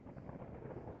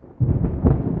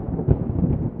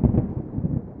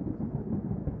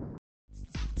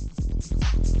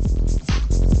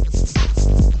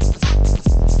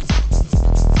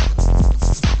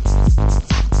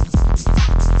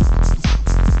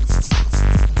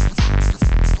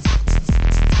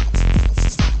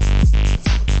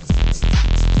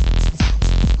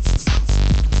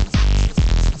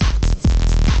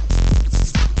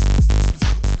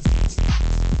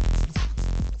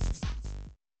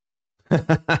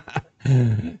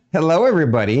Hello,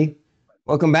 everybody.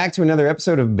 Welcome back to another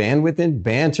episode of Bandwidth and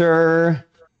Banter.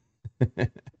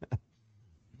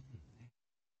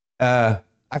 I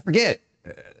forget.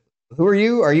 Who are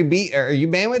you? Are you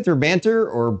Bandwidth or Banter,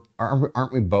 or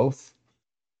aren't we both?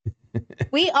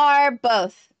 We are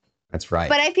both. That's right.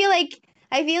 But I feel like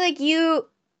you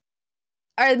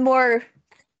are more.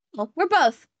 Well, we're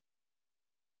both.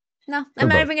 No, I'm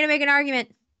not even going to make an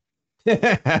argument.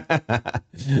 I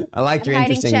like your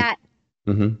interesting chat.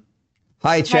 Mm-hmm.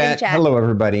 Hi, chat. Hello,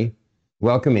 everybody.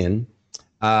 Welcome in.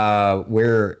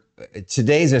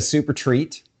 Today's a super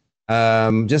treat.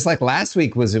 Just like last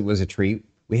week was a treat.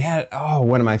 We had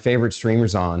one of my favorite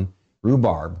streamers on.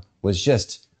 Rhubarb was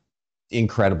just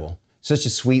incredible. Such a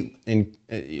sweet and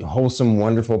wholesome,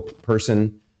 wonderful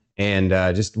person, and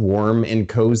just warm and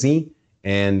cozy.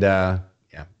 And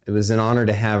it was an honor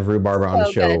to have Rhubarb on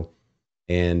the show. Good.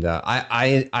 And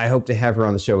I hope to have her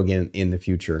on the show again in the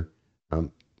future,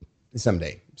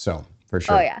 someday. So for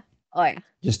sure. Oh yeah.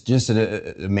 Just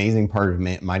an amazing part of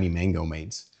Mighty Mango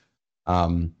Mates.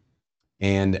 And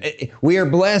we are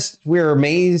blessed. We are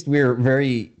amazed. We are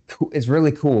very. It's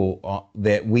really cool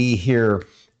that we here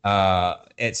at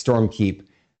Stormkeep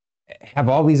have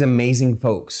all these amazing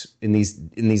folks in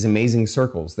these amazing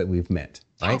circles that we've met,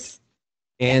 right? Yes.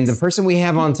 And the person we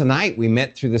have on tonight, we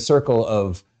met through the circle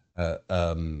of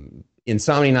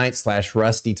Insomnia Night /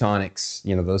 Rusty Tonics,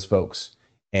 those folks,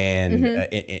 and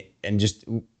and just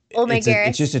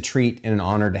it's just a treat and an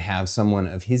honor to have someone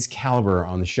of his caliber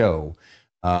on the show.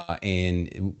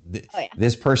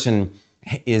 This person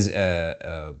is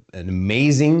an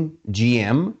amazing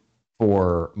GM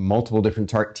for multiple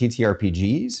different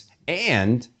TTRPGs,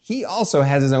 and he also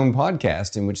has his own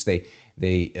podcast in which they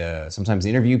sometimes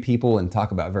interview people and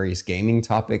talk about various gaming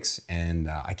topics, and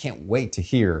I can't wait to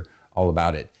hear all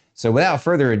about it. So without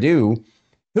further ado,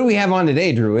 who do we have on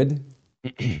today, Druid?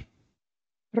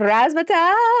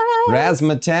 RazaMahTaz.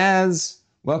 RazaMahTaz,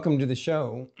 welcome to the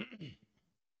show.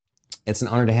 It's an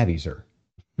honor to have you, sir.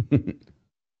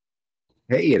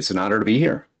 Hey, it's an honor to be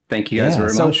here. Thank you guys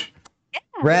very much. Yeah.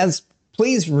 Raz,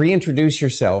 please reintroduce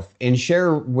yourself and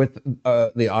share with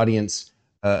the audience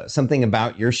something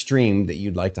about your stream that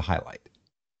you'd like to highlight.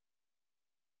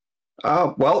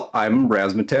 Well, I'm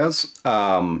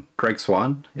RazaMahTaz. Craig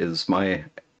Swan is my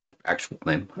actual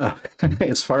name.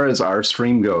 As far as our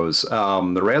stream goes, the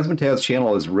RazaMahTaz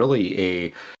channel is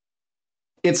really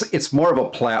it's more of a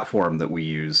platform that we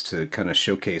use to kind of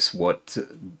showcase what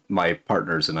my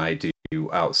partners and I do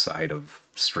outside of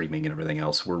streaming and everything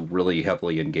else. We're really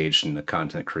heavily engaged in the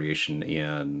content creation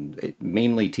and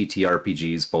mainly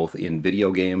TTRPGs, both in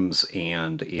video games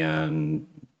and in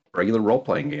regular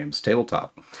role-playing games,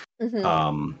 tabletop.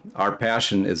 Mm-hmm. Our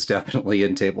passion is definitely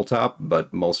in tabletop,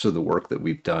 but most of the work that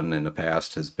we've done in the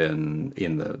past has been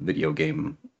in the video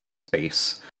game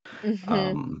space.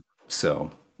 Mm-hmm. So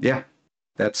yeah,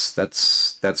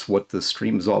 that's what the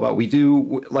stream is all about. We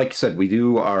do, like you said, we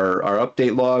do our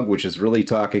update log, which is really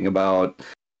talking about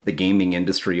the gaming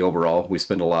industry overall. We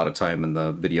spend a lot of time in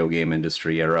the video game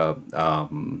industry era,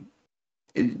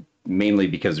 mainly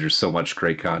because there's so much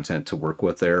great content to work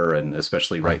with there, and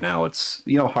especially right now, it's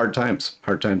hard times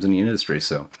in the industry.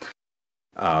 So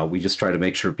we just try to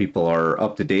make sure people are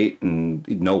up to date and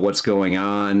know what's going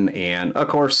on, and of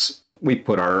course we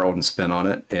put our own spin on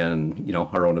it and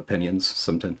our own opinions.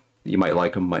 Sometimes you might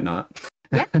like them, might not.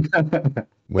 Yeah,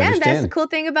 that's the cool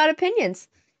thing about opinions.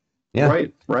 Yeah,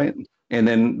 right. And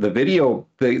then the video,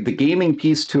 the gaming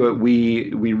piece to it, we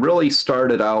really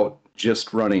started out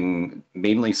just running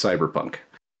mainly Cyberpunk.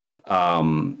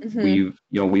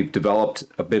 We've developed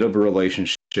a bit of a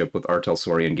relationship with Artel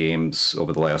Saurian Games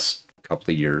over the last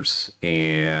couple of years,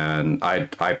 and I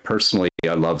personally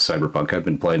love Cyberpunk. I've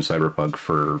been playing Cyberpunk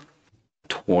for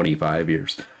 25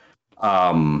 years.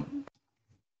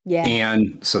 Yeah.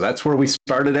 And so that's where we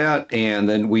started at, and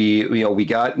then we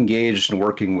got engaged in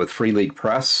working with Free League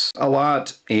Press a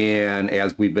lot, and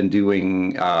as we've been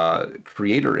doing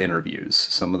creator interviews,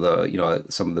 some of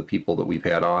the people that we've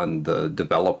had on, the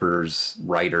developers,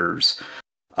 writers,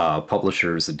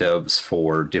 publishers, the devs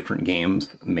for different games,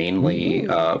 mainly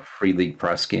Free League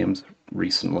Press games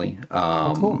recently.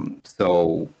 Cool.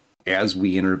 So as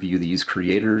we interview these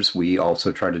creators, we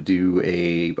also try to do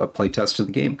a play test of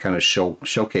the game, kind of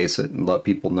showcase it and let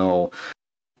people know,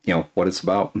 what it's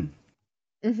about.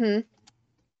 Mm-hmm.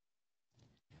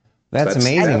 That's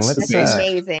amazing. That's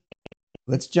amazing.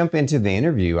 Let's jump into the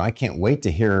interview. I can't wait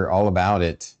to hear all about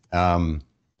it. I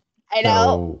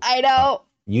know.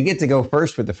 You get to go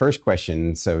first with the first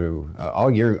question. So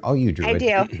all you, Druid.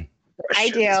 I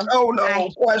do. Oh no,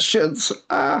 questions.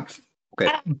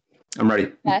 Okay. I'm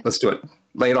ready. Okay. Let's do it.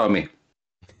 Lay it on me.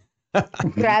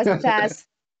 RazaMahTaz.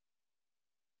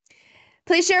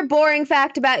 Please share a boring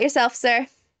fact about yourself, sir.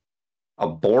 A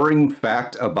boring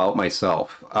fact about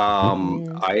myself.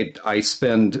 Mhm. I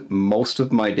spend most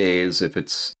of my days, if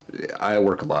it's, I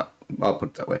work a lot. I'll put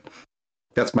it that way.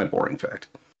 That's my boring fact.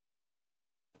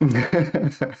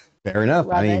 Fair enough.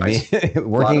 Love I mean, A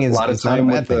working lot of is not a time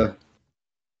bad with thing. the.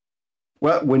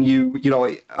 Well, when you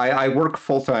know, I work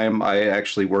full time. I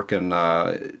actually work in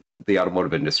the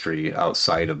automotive industry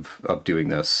outside of doing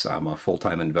this. I'm a full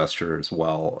time investor as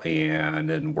well, and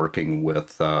in working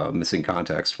with Missing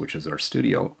Context, which is our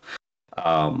studio.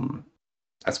 Um,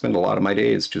 I spend a lot of my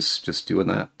days just doing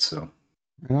that. So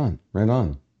Right on, right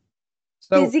on.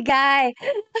 So Busy guy.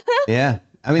 yeah,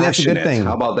 I mean that's a good passionate. thing.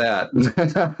 How about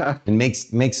that? It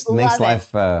makes Love it.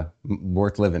 life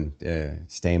worth living.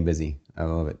 Staying busy. I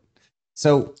love it.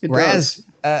 So It Raz,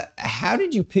 does. how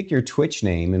did you pick your Twitch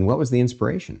name, and what was the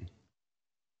inspiration?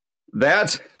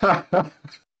 That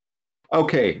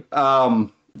okay.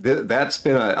 That's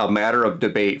been a matter of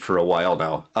debate for a while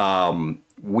now.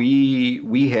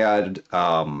 We had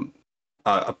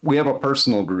we have a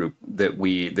personal group that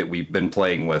we've been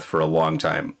playing with for a long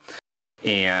time,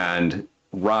 and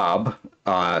Rob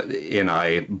and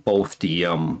I both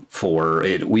DM for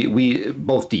it. We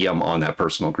both DM on that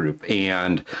personal group,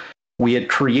 and we had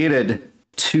created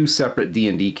two separate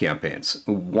D&D campaigns.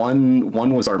 One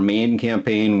was our main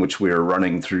campaign, which we were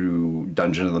running through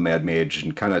Dungeon of the Mad Mage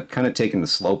and kind of taking the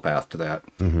slow path to that.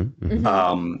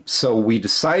 So we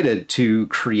decided to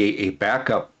create a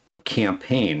backup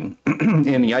campaign,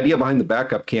 and the idea behind the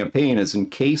backup campaign is in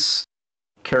case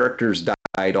characters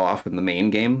died off in the main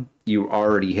game, you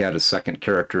already had a second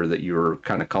character that you were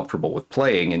kind of comfortable with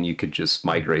playing, and you could just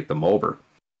migrate them over.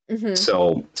 Mhm.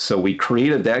 So we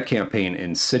created that campaign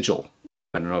in Sigil.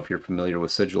 I don't know if you're familiar with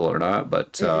Sigil or not,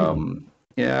 but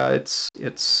yeah, it's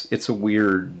a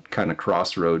weird kind of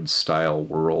crossroads style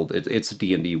world. It's a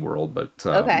D&D world, but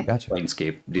Okay. Gotcha.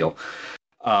 Planescape deal.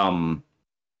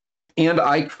 And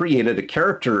I created a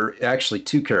character, actually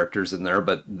two characters in there,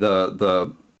 but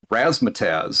the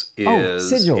RazaMahTaz Oh, is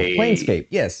Sigil, a Planescape.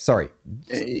 Yes, sorry.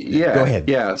 Go yeah, ahead.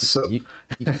 yeah. So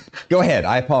Go ahead.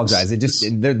 I apologize. It just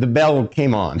the bell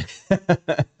came on.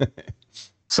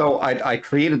 So I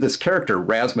created this character,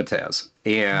 RazaMahTaz,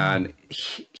 and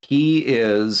he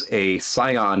is a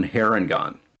Scion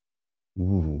Harengon.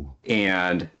 Ooh.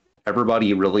 And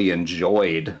everybody really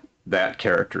enjoyed that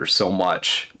character so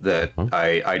much that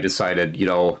I decided,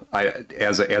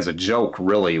 as a joke,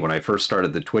 really, when I first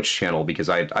started the Twitch channel, because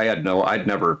I'd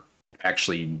never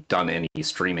actually done any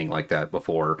streaming like that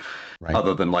before, Right.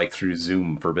 other than like through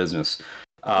Zoom for business.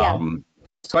 Yeah.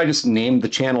 So I just named the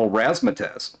channel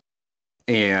RazaMahTaz,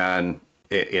 and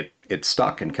it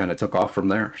stuck and kind of took off from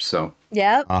there. So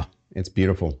Yep. It's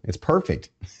beautiful. It's perfect.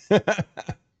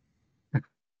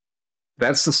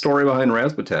 that's the story behind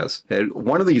RazaMahTaz. And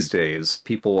one of these days,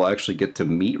 people will actually get to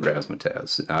meet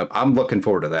RazaMahTaz. I'm looking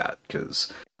forward to that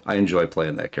because I enjoy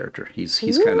playing that character. He's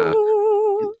kind of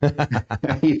Ooh.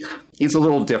 he's a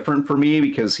little different for me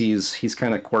because he's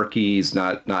kind of quirky. He's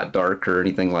not dark or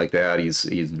anything like that. He's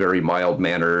very mild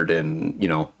mannered, and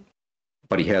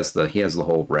but he has the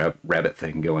whole rabbit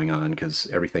thing going on because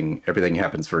everything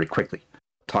happens very quickly,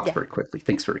 talks Yeah. very quickly,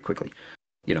 thinks very quickly,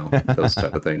 those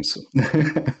type of things.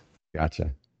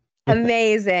 Gotcha.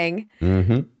 Amazing.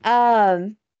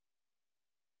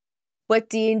 What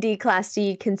D&D class do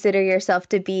you consider yourself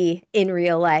to be in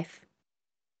real life?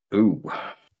 Ooh,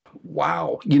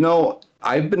 wow.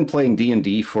 I've been playing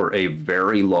D&D for a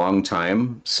very long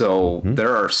time, so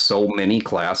there are so many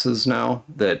classes now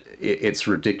that it's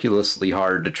ridiculously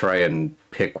hard to try and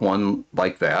pick one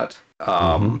like that.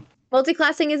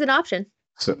 Multiclassing is an option.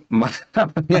 So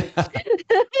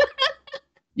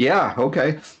yeah,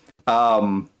 okay.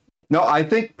 No, I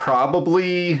think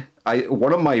probably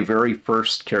one of my very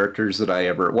first characters that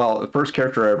the first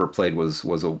character I ever played was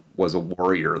a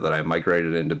warrior that I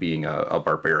migrated into being a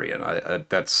barbarian.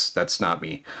 That's not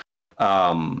me.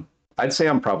 I'd say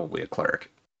I'm probably a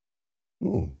cleric.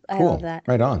 Ooh, I cool. love that.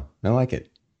 Right on. I like it.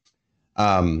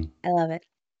 I love it.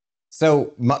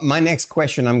 So my next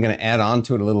question, I'm going to add on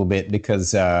to it a little bit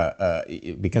because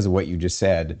of what you just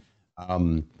said.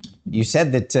 You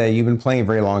said that you've been playing a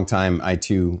very long time. I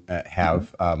too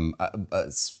have.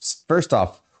 First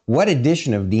off, what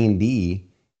edition of D&D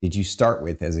did you start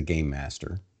with as a game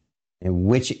master, and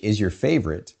which is your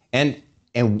favorite? And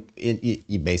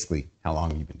you basically, how long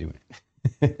have you been doing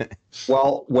it?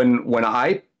 Well, when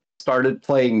I started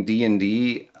playing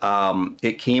D&D,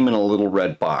 it came in a little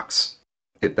red box.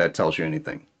 If that tells you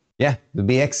anything. Yeah, the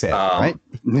BX set, right?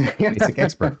 Basic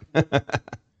expert.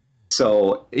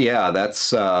 So yeah,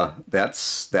 that's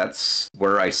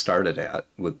where I started at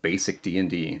with basic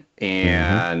D&D, Mm-hmm.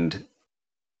 and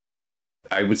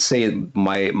I would say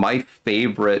my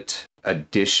favorite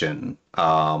addition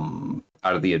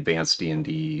out of the advanced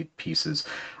D&D pieces.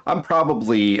 I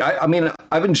mean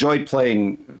I've enjoyed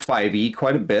playing 5e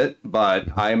quite a bit, but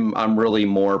I'm really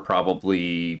more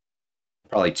probably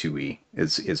 2e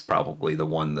is probably the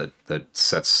one that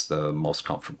sets the most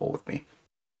comfortable with me.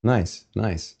 Nice,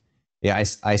 nice. Yeah,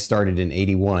 I started in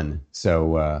 '81,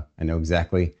 so I know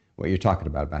exactly what you're talking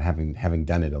about having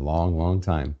done it a long, long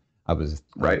time. I was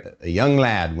Right. a young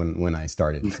lad when I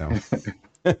started, so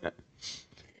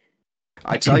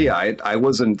I tell you, I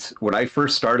wasn't when I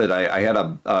first started. I had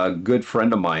a good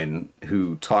friend of mine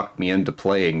who talked me into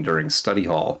playing during study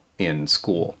hall in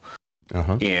school,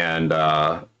 uh-huh. and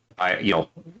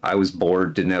I was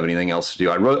bored, didn't have anything else to do.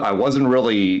 I wasn't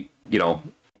really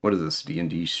what is this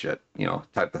D&D shit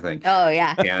type of thing, Oh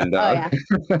yeah. and Oh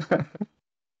yeah.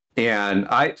 and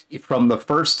I from the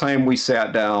first time we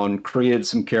sat down, created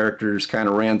some characters, kind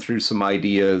of ran through some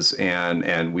ideas,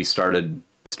 and we started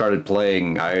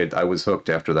playing. I was hooked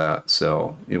after that,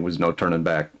 so it was no turning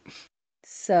back. I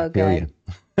So feel you.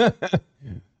 good.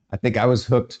 I think I was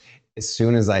hooked as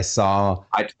soon as I saw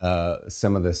I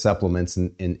some of the supplements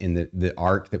in the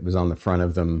art that was on the front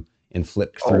of them and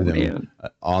flipped Oh through them man,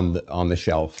 on the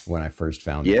shelf when I first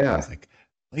found it. I yeah, was like,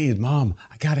 please, Mom,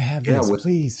 I gotta have yeah. this,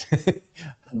 please.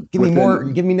 Give me more.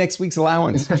 Within Give me next week's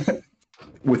allowance.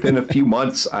 within a few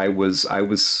months, I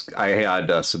had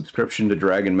a subscription to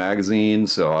Dragon Magazine,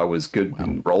 so I was good Wow.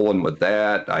 and rolling with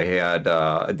that. I had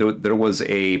there was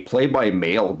a play by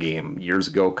mail game years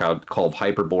ago called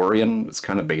Hyperborean. It's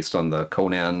kind of based on the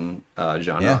Conan Yeah.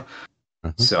 genre.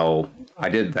 Uh-huh. So I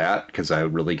did that because I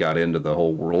really got into the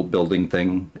whole world building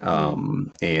thing.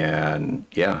 Mhm. And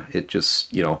yeah, it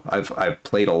just, I've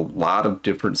played a lot of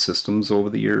different systems over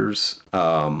the years.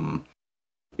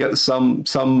 Yeah, some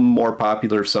more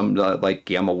popular, some like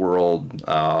Gamma World,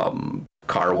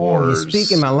 Car Oh, you're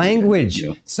speaking Wars. my You language.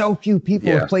 know, So few people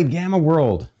have yeah, played Gamma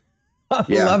World. I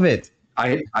yeah. love it.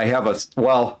 I have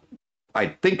well, I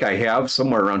think I have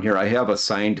somewhere around here. I have a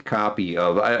signed copy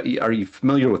of. Are you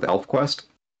familiar with ElfQuest?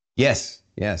 Yes,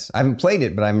 yes. I haven't played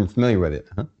it, but I'm familiar with it.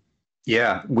 Huh?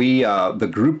 Yeah, we the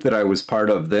group that I was part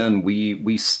of then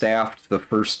we staffed the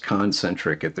first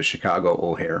concentric at the Chicago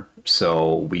O'Hare.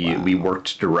 So we Wow.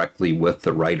 worked directly with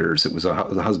the writers. It was the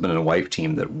husband and a wife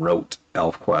team that wrote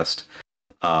ElfQuest,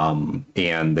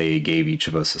 and they gave each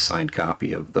of us a signed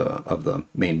copy of the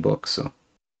main book. So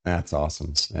That's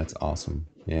awesome. That's awesome.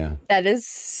 Yeah. That is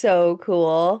so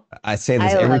cool. I say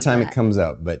this I every love time it that. comes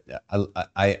up, but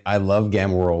I love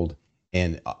Gamma World,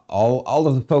 and all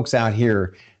of the folks out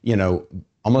here,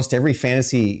 almost every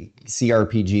fantasy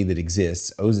CRPG that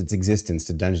exists owes its existence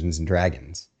to Dungeons and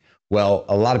Dragons. Well,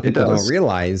 a lot of it people don't does.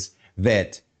 realize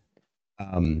that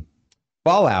um,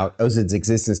 Fallout owes its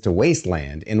existence to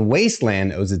Wasteland, and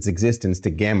Wasteland owes its existence to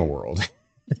Gamma World.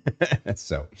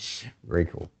 So, very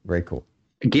cool. Very cool.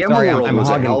 Gamma Sorry, World I'm was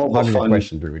a hogging hell of a hogging your fun.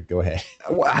 question, Druid. Go ahead.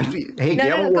 Well, hey, No, no,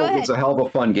 Gamma no. Go World was ahead. a hell of a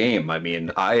fun game. I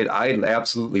mean, I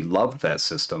absolutely loved that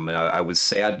system. And I was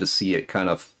sad to see it kind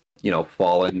of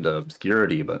fall into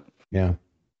obscurity, but Yeah.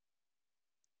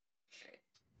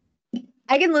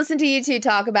 I can listen to you two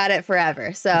talk about it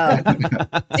forever. So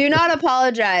do not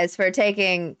apologize for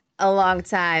taking a long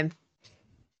time.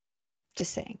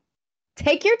 Just saying.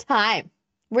 Take your time.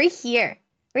 We're here.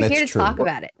 We're That's here to talk true.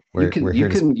 about it. We're here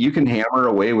to. you can hammer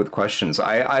away with questions.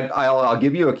 I'll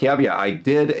give you a caveat. I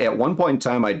did at one point in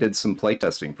time. I did some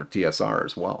playtesting for TSR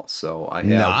as well. So I have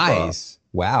Nice.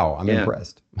 Wow, I'm yeah,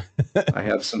 impressed. I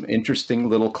have some interesting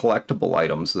little collectible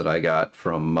items that I got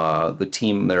from the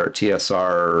team there at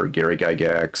TSR, Gary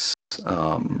Gygax.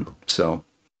 So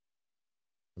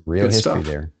Real good history stuff.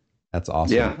 there. That's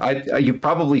awesome. Yeah, you've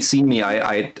probably seen me.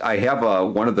 I have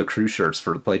one of the crew shirts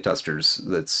for the playtesters.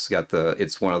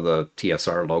 It's one of the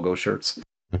TSR logo shirts.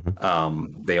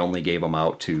 Mhm. They only gave them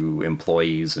out to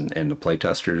employees and the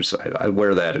playtesters. I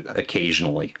wear that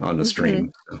occasionally on the Mhm.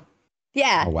 stream. So,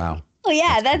 Yeah. Oh wow, Oh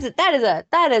yeah, that's cool.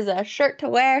 that is a shirt to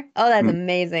wear. Oh, that's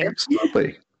amazing.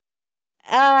 absolutely.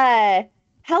 Uh,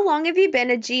 how long have you been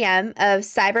a GM of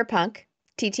Cyberpunk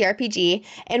TTRPG,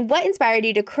 and what inspired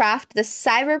you to craft the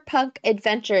Cyberpunk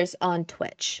Adventures on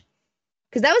Twitch?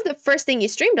 Because that was the first thing you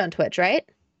streamed on Twitch, right?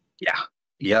 Yeah,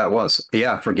 yeah, it was.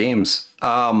 Yeah, for games.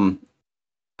 How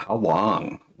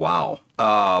long? Wow.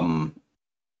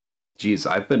 Geez,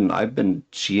 I've been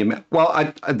GM.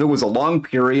 Well, there was a long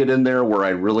period in there where I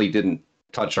really didn't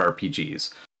touch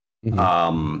RPGs.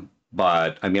 Mhm.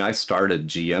 But I mean, I started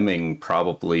GMing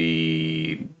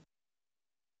probably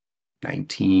probably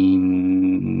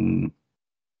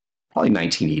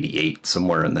 1988,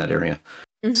 somewhere in that area.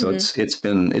 So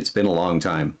Mm-hmm. it's been a long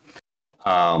time.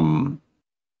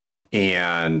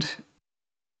 And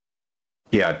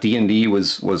yeah, D&D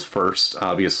was first,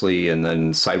 obviously, and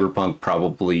then Cyberpunk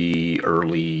probably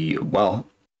late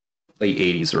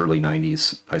 80s, early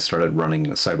 90s. I started running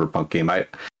a Cyberpunk game.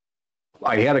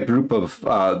 I had a group of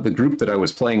the group that I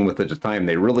was playing with at the time.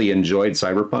 They really enjoyed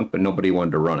Cyberpunk, but nobody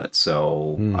wanted to run it.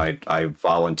 So I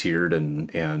volunteered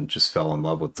and just fell in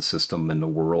love with the system and the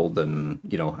world. And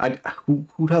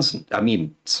who doesn't? I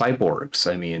mean, cyborgs.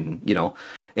 I mean,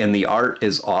 and the art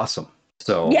is awesome.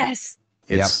 So Yes.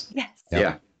 it's Yes.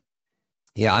 yeah.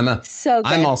 Yeah, So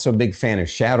I'm good. also a big fan of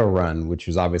Shadowrun, which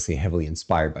was obviously heavily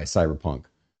inspired by Cyberpunk.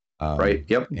 Right.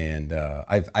 Yep. And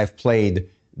I've played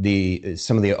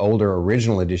some of the older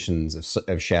original editions of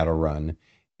Shadowrun,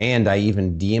 and I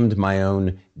even DM'd my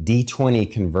own D20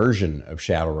 conversion of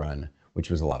Shadowrun, which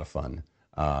was a lot of fun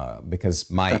because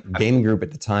my gaming group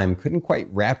at the time couldn't quite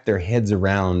wrap their heads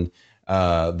around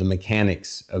the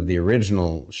mechanics of the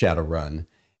original Shadowrun,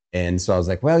 and so I was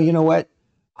like, well, you know what?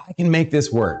 I can make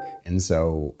this work. And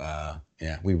so,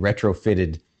 yeah, we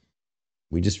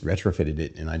just retrofitted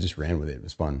it and I just ran with it. It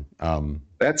was fun.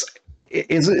 That's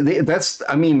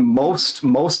I mean, most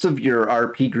of your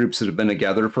RP groups that have been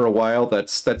together for a while,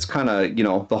 that's kind of,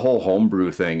 the whole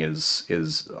homebrew thing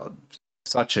is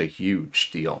such a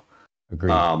huge deal. Agreed.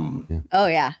 Yeah. Oh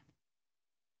yeah.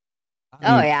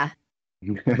 Oh yeah.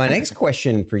 My next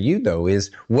question for you, though, is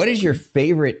what is your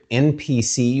favorite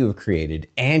NPC you have created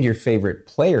and your favorite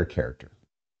player character?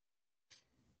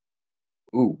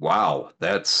 Ooh, wow.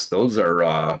 Those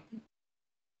are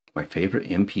my favorite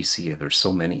NPC. There's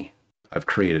so many. I've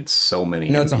created so many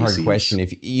It's a hard NPCs. question.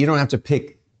 If you don't have to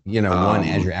pick, one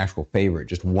as your actual favorite,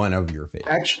 just one of your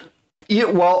favorites. Actually, yeah,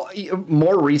 well,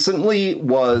 more recently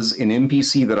was an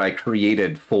NPC that I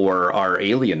created for our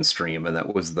Alien stream, and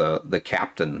that was the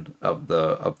captain of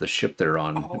the ship they're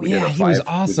on. Oh, yeah, he was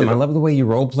awesome. I love the way you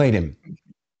role played him.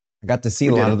 I got to see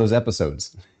a lot of those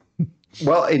episodes.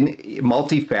 Well, in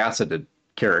multifaceted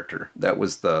character, that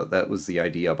was the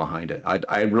idea behind it.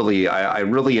 I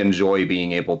really enjoy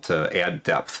being able to add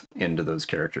depth into those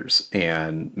characters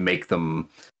and make them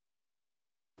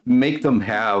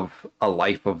have a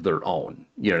life of their own.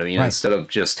 You know what I mean? Right. Instead of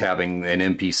just having an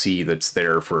NPC that's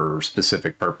there for a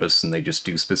specific purpose and they just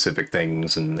do specific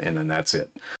things and then that's it.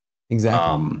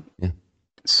 Exactly. Yeah.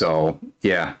 So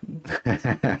yeah,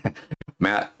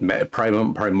 Matt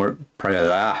Prime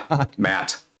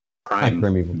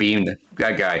Beam,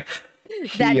 that guy.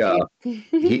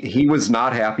 He was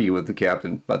not happy with the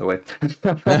captain, by the way.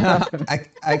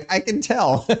 I can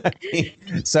tell.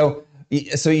 So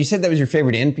you said that was your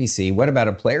favorite NPC. What about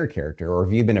a player character, or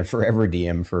have you been a forever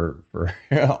DM for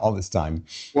all this time?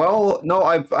 Well, no,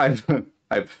 I've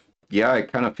yeah, I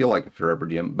kind of feel like a forever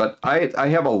DM, but I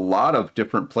have a lot of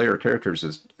different player characters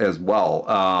as well.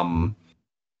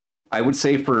 I would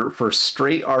say for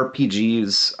straight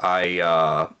RPGs,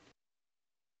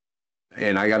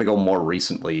 and I got to go more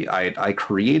recently. I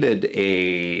created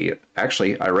I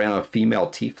ran a female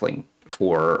tiefling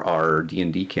for our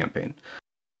D&D campaign.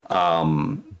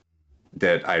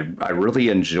 That I really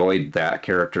enjoyed that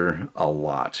character a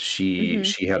lot. She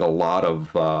had a lot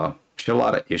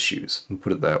of issues, and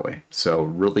put it that way. So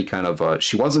really kind of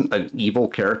she wasn't an evil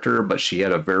character, but she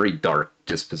had a very dark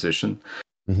disposition.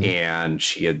 And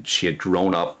she had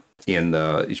grown up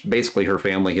basically her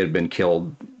family had been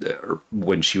killed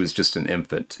when she was just an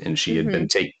infant, and she'd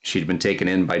been taken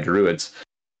in by druids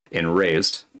and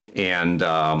raised, and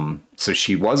so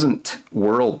she wasn't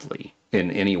worldly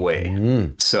in any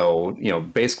way. So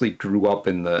basically grew up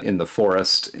in the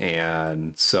forest,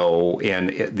 and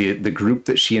the group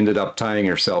that she ended up tying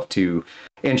herself to,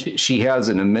 and she has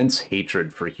an immense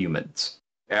hatred for humans.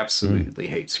 Absolutely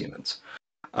hates humans.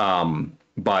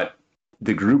 But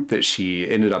the group that she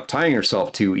ended up tying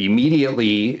herself to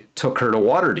immediately took her to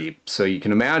Waterdeep. So you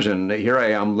can imagine that here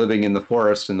I am living in the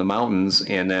forest in the mountains,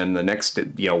 and then the next,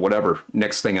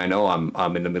 next thing I know,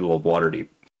 I'm in the middle of Waterdeep.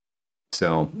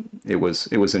 So it was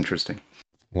interesting.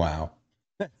 Wow,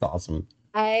 that's awesome.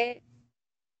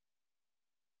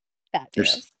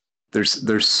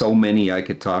 There's so many I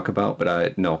could talk about,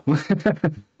 but no.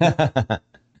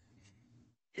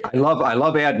 I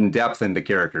love adding depth into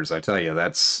characters. I tell you,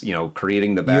 that's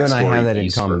creating the backstory. You and I have that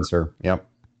in common, sir. Yep.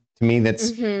 To me,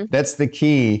 that's the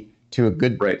key to a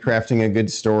good crafting a good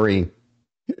story.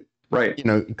 Right.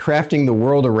 Crafting the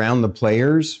world around the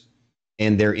players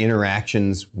and their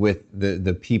interactions with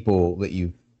the people that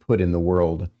you put in the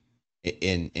world.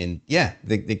 And yeah,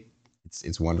 it's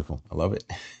It's wonderful. I love it.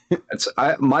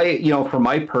 For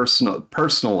my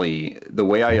personally, the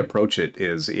way I approach it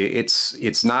is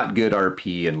it's not good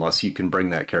RP unless you can bring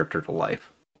that character to life.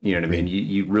 You know what I mean?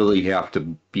 You really have to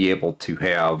be able to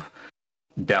have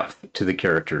depth to the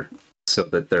character so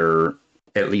that they're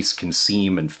at least can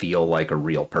seem and feel like a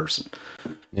real person.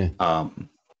 Yeah.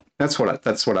 That's what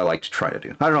I like to try to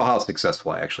do. I don't know how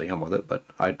successful I actually am with it, but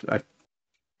I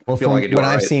Well, feel from like I do what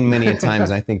all I've right. seen many a times,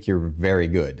 I think you're very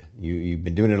good. You've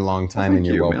been doing it a long time, and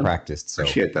you're well practiced. So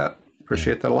Appreciate that.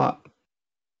 Appreciate that a lot.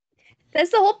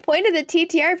 That's the whole point of the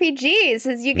TTRPGs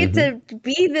is you get to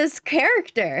be this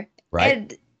character. Right.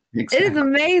 And it is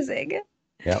amazing.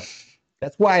 Yep.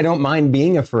 That's why I don't mind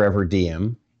being a forever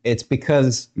DM. It's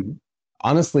because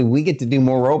honestly, we get to do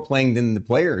more role playing than the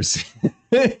players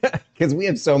because we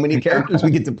have so many characters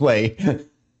we get to play.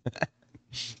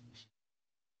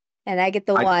 And I get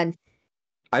the one.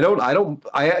 I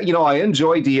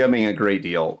enjoy DMing a great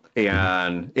deal,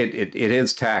 and it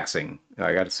is taxing.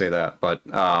 I got to say that, but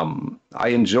I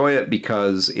enjoy it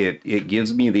because it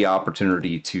gives me the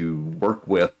opportunity to work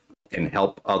with and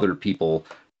help other people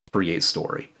create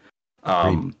story.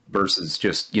 Versus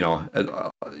just,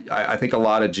 I think a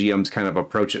lot of GMs kind of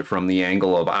approach it from the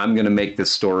angle of I'm going to make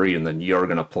this story and then you're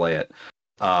going to play it.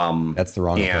 That's the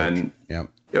wrong approach. Yeah.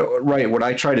 Right. What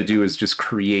I try to do is just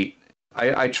create.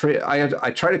 I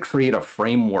try to create a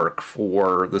framework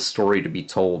for the story to be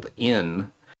told in.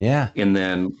 Yeah. And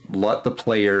then let the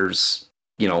players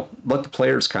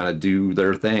kind of do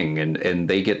their thing, and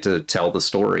they get to tell the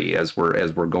story as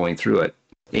we're going through it.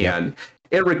 And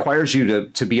it requires you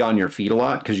to be on your feet a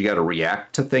lot because you got to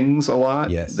react to things a lot.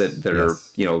 Yes. That are,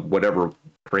 whatever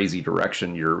crazy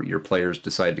direction your players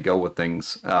decide to go with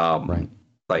things. Right.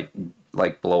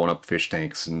 Like blowing up fish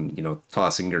tanks and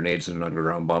tossing grenades in an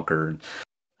underground bunker,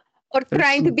 or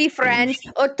trying to be friends,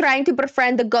 or trying to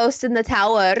befriend the ghost in the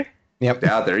tower. Yep.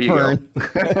 Yeah, there you go.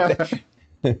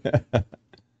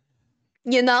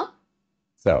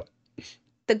 So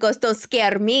the ghost don't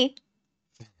scare me.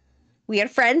 We are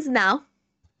friends now.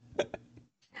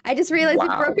 I just realized we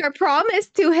broke our promise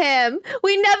to him.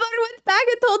 We never went back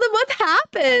and told him what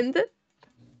happened.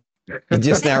 You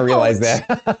just now realized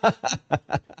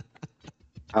that.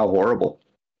 How horrible.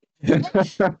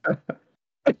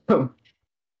 All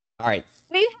right.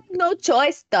 We have no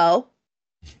choice, though.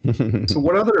 So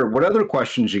what other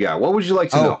questions you got? What would you like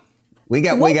to know? We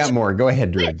got more. Go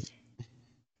ahead, Druid.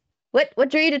 What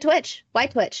drew you to Twitch? Why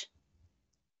Twitch?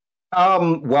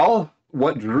 Well,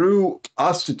 what drew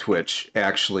us to Twitch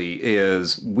actually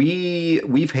is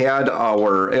we've had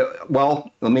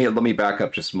let me back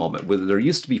up just a moment. There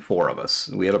used to be 4 of us.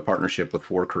 We had a partnership with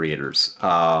 4 creators,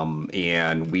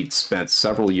 and we'd spent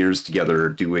several years together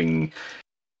doing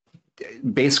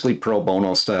basically pro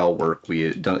bono style work.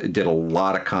 We did a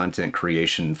lot of content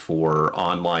creation for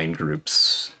online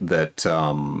groups that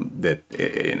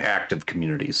in active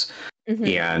communities.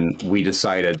 And we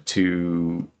decided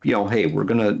to, hey, we're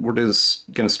just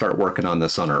gonna start working on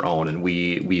this on our own. And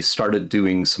we started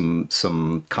doing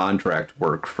some contract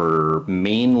work for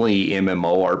mainly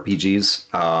MMORPGs,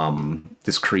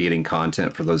 just creating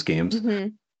content for those games.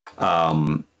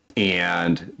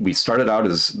 And we started out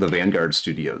as the Vanguard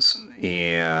Studios,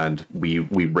 and we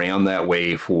ran that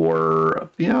way for,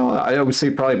 I would say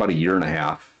probably about a year and a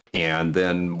half. And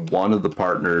then one of the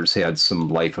partners had some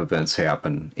life events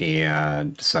happen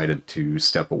and decided to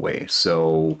step away.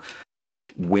 So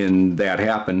when that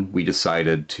happened, we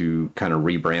decided to kind of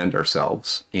rebrand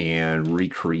ourselves and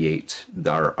recreate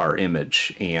our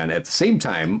image. And at the same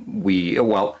time, we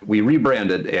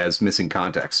rebranded as Missing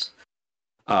Context.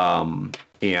 And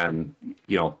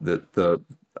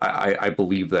I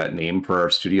believe that name for our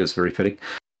studio is very fitting,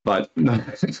 but we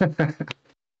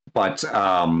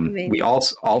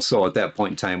also at that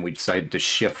point in time, we decided to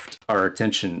shift our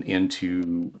attention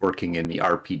into working in the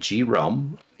RPG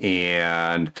realm.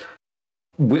 And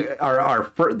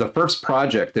the first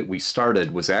project that we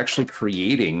started was actually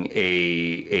creating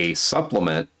a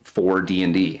supplement for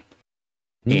D&D.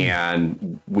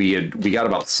 And we got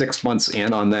about 6 months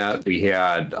in on that. We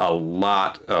had a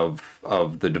lot of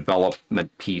the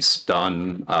development piece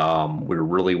done. We were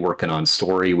really working on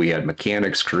story. We had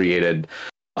mechanics created.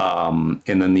 And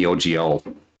then the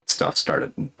OGL stuff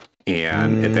started.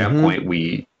 And at that point,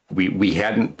 we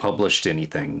hadn't published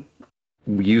anything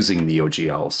using the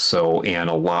OGL. So, and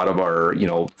a lot of our,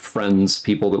 friends,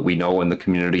 people that we know in the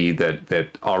community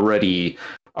that already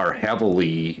are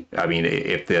heavily,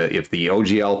 if the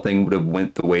OGL thing would have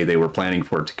went the way they were planning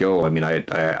for it to go,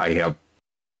 I have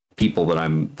people that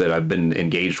I've been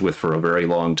engaged with for a very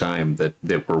long time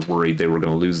that were worried they were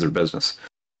going to lose their business.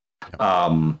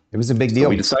 It was a big deal. So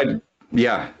we decided,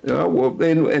 Yeah, well,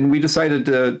 and we decided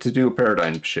to do a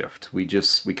paradigm shift. We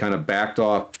kind of backed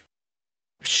off,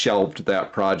 shelved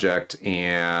that project,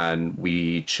 and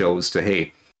we chose to,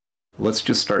 hey, let's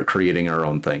just start creating our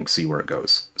own thing, see where it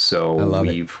goes. So I love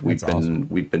it. we've That's awesome.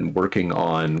 been working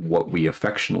on what we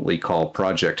affectionately call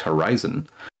Project Horizon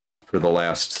for the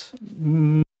last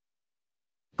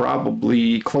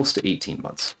probably close to 18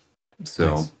 months.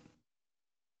 So Nice.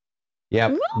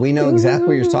 Yep, we know exactly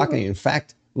what you're talking. In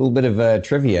fact, a little bit of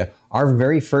trivia. Our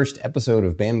very first episode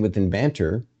of Bandwidth and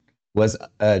Banter was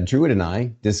Druid and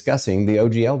I discussing the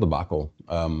OGL debacle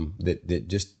that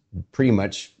just pretty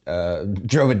much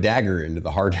drove a dagger into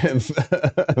the heart of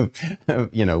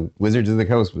Wizards of the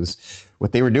Coast was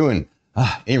what they were doing.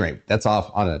 Anyway, that's off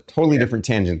on a totally different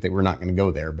tangent that we're not going to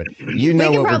go there, but you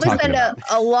know We could what we're probably talking spend about.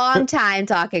 a long time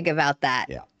talking about that.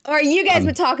 Yeah. Or you guys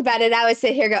would talk about it. I would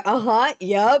sit here and go,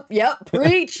 yep,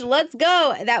 preach, let's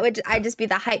go. I'd just be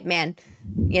the hype man,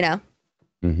 you know?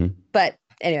 Mm-hmm. But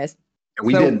anyways.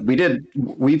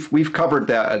 We've covered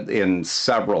that in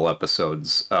several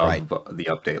episodes of the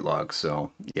update log.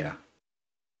 So yeah.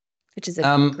 Which is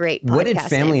a great podcast. What did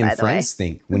family name, and friends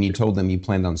think when you told them you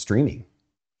planned on streaming?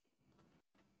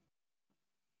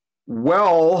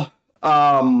 Well,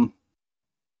 I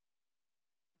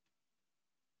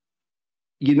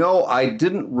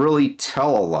didn't really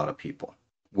tell a lot of people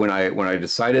when I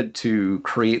decided to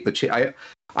create the channel.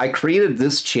 I created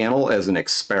this channel as an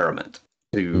experiment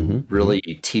to really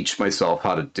teach myself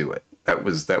how to do it. That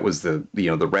was the the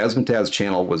RazaMahTaz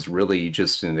channel was really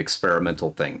just an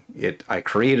experimental thing. I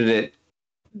created it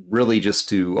really just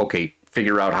to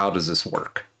figure out how does this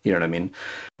work. You know what I mean?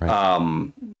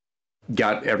 Right.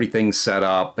 Got everything set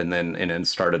up and then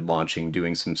started launching,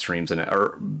 doing some streams, and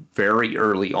very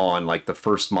early on, like the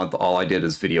first month, all I did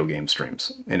is video game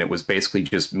streams, and it was basically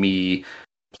just me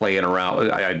playing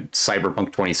around. I had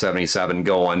Cyberpunk 2077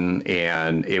 going,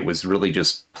 and it was really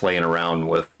just playing around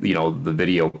with the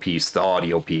video piece, the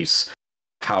audio piece.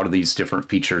 How do these different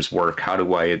features work? How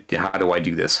do I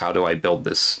do this? How do I build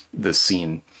this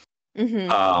scene?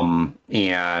 And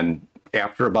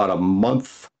after about a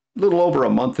little over a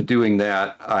month of doing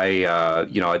that, I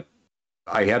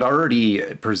had already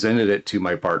presented it to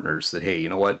my partners that, hey, you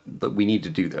know what, we need to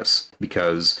do this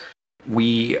because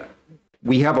we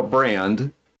have a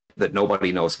brand that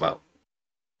nobody knows about,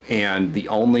 and the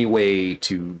only way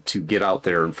to get out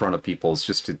there in front of people is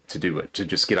just to do it, to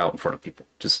just get out in front of people,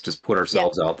 just put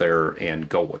ourselves out there and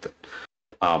go with it.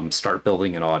 Start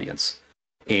building an audience,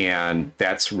 and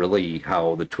that's really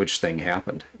how the Twitch thing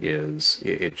happened. Is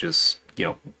it just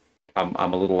I'm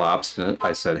a little obstinate.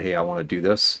 I said, hey, I want to do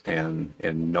this, and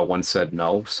no one said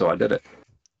no, so I did it.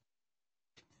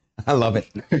 I love it.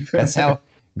 That's how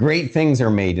great things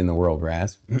are made in the world,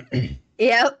 Raz.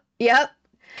 Yep.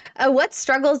 What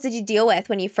struggles did you deal with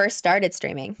when you first started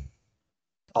streaming?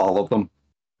 All of them.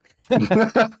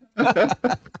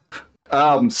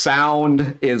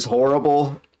 Sound is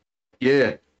horrible.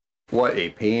 Yeah. What a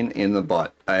pain in the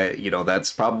butt.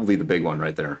 That's probably the big one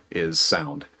right there is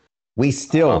sound. We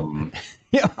still,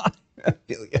 yeah.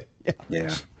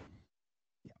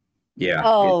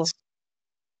 Oh,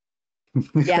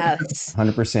 yes.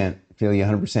 100%. Feel you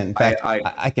 100%. In fact,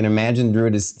 I can imagine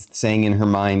Druid is saying in her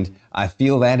mind, I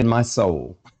feel that in my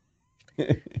soul.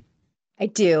 I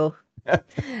do. I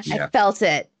felt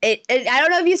it. It. I don't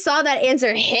know if you saw that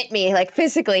answer hit me, like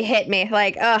physically hit me.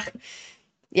 Like, ugh.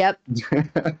 Yep.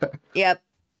 Yep.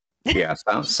 Yeah,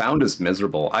 sound is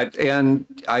miserable.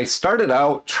 I started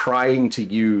out trying to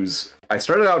use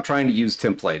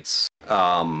templates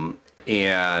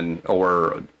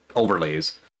or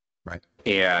overlays. Right.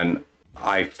 And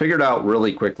I figured out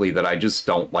really quickly that I just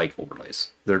don't like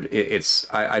overlays.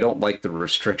 I don't like the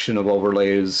restriction of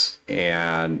overlays,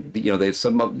 and there's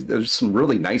some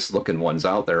really nice looking ones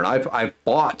out there, and I've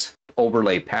bought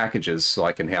overlay packages so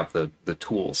I can have the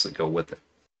tools that go with it.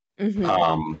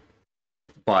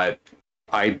 But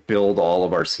I build all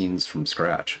of our scenes from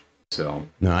scratch. So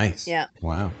nice. Yeah.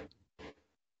 Wow.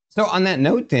 So on that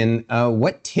note, then,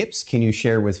 what tips can you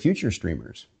share with future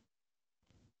streamers?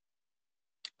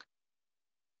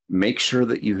 Make sure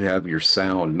that you have your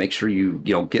sound. Make sure you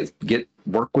get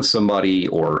work with somebody,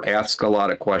 or ask a lot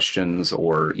of questions,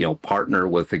 or partner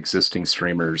with existing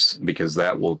streamers, because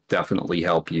that will definitely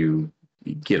help you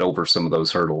get over some of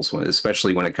those hurdles,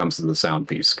 especially when it comes to the sound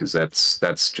piece, because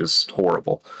that's just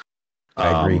horrible.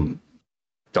 I agree.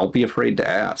 Don't be afraid to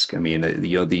ask. I mean,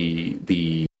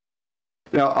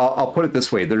 I'll put it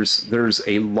this way: there's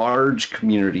a large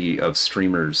community of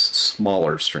streamers,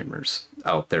 smaller streamers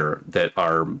out there that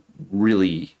are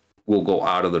really will go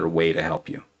out of their way to help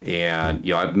you.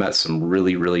 And I've met some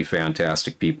really, really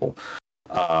fantastic people.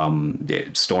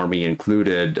 Stormy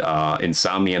included.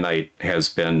 Insomnia Night has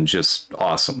been just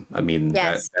awesome. I mean,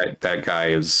 Yes. that guy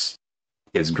is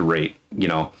great, you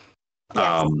know.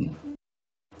 Yes.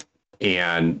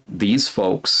 And these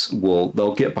folks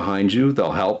they'll get behind you,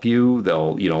 they'll help you,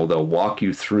 they'll walk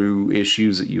you through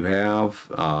issues that you have.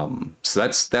 So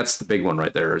that's the big one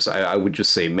right there. Is I would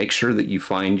just say make sure that you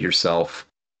find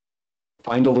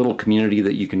a little community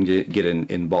that you can get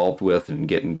involved with and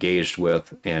get engaged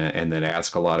with, and then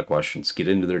ask a lot of questions. Get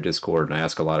into their Discord and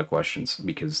ask a lot of questions,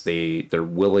 because they're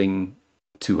willing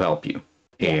to help you.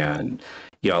 Yeah. And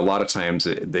a lot of times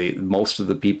most of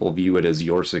the people view it as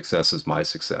your success is my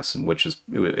success, and which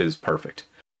is perfect.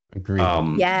 Agreed.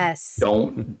 Yes.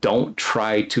 Don't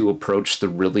try to approach the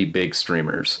really big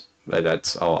streamers.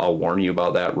 I'll warn you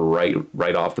about that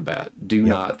right off the bat. Do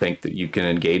not think that you can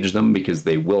engage them, because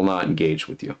they will not engage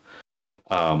with you.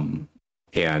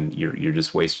 And you're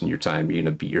just wasting your time. You're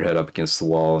gonna beat your head up against the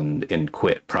wall and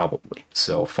quit probably.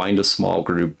 So find a small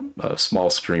group, small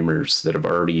streamers that have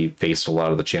already faced a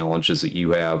lot of the challenges that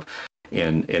you have,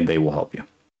 and they will help you.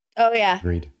 Oh yeah.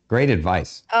 Agreed. Great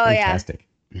advice. Oh Fantastic.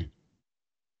 yeah.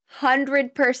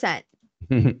 100%.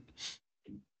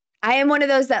 I am one of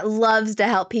those that loves to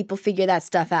help people figure that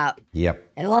stuff out. Yep.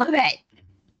 I love it.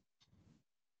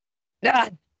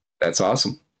 God. That's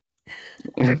awesome.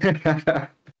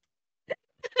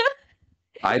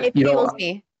 It fuels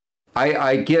me.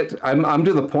 I'm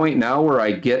to the point now where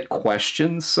I get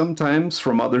questions sometimes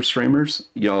from other streamers,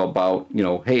 about,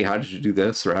 hey, how did you do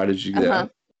this, or how did you do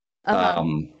that?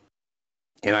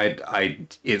 And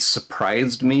it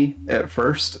surprised me at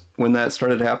first when that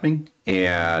started happening,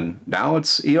 and now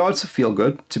it's a feel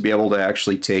good to be able to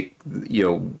actually take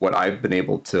what I've been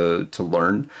able to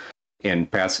learn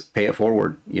and pay it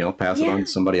forward, pass it on to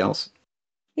somebody else.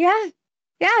 Yeah.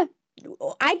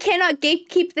 I cannot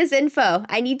gatekeep this info.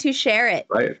 I need to share it.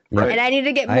 Right. And I need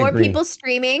to get more people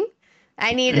streaming.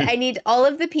 I need all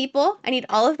of the people. I need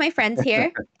all of my friends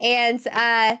here, and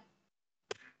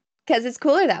because it's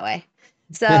cooler that way.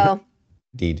 So,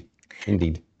 Indeed.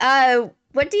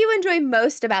 What do you enjoy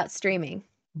most about streaming?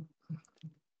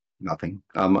 Nothing.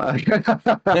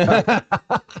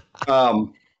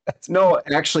 No,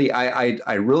 actually,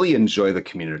 I really enjoy the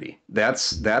community.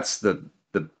 That's the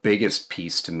biggest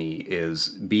piece to me, is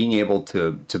being able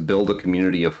to build a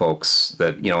community of folks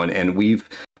that, and we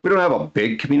don't have a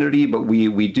big community, but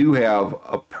we do have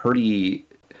a pretty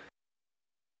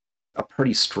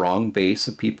strong base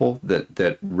of people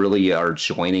that really are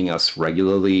joining us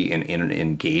regularly and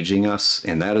engaging us,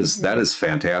 and that is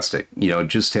fantastic.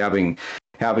 Just having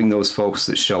those folks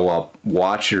that show up,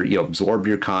 watch your, absorb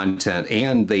your content,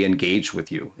 and they engage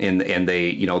with you, and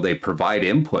they they provide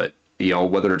input,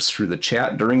 whether it's through the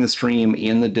chat during the stream,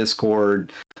 in the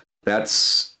Discord.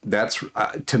 That's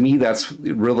to me, that's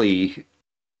really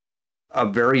a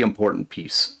very important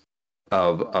piece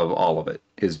of all of it,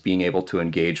 is being able to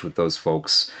engage with those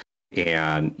folks,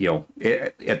 and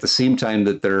at the same time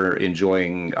that they're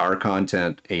enjoying our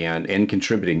content and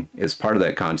contributing as part of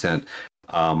that content,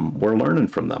 we're learning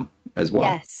from them as well.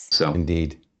 Yes. So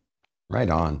indeed. Right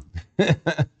on. What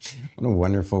a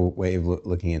wonderful way of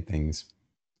looking at things.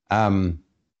 How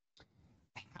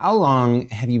long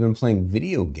have you been playing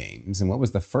video games, and what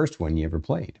was the first one you ever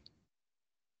played?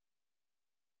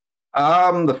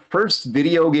 The first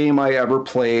video game I ever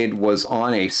played was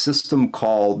on a system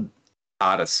called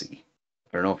Odyssey.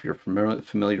 I don't know if you're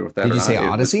familiar with that. Did you say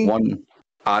Odyssey?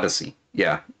 Odyssey,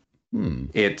 yeah.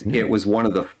 It was one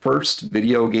of the first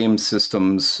video game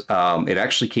systems. It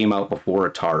actually came out before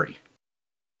Atari.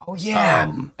 Oh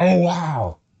yeah. Oh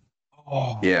wow.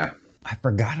 Oh yeah. I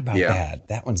forgot about that.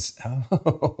 That one's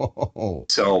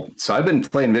So I've been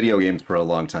playing video games for a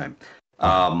long time.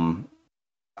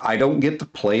 I don't get to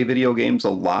play video games a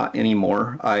lot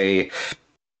anymore. I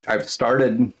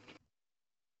decided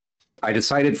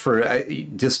for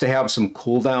just to have some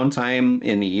cool down time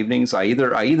in the evenings. I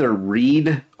either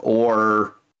read,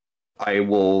 or I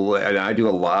will, and I do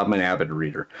a lot. I'm an avid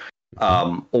reader.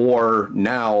 Or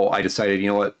now I decided,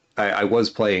 what, I was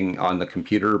playing on the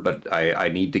computer, but I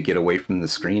need to get away from the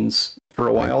screens for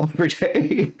a while every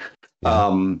day.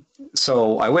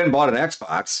 So I went and bought an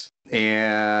Xbox,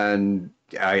 and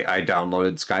I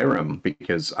downloaded Skyrim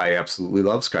because I absolutely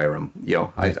love Skyrim.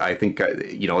 I think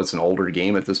it's an older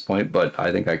game at this point, but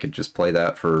I think I could just play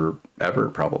that forever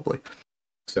probably.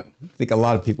 So I think a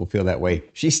lot of people feel that way.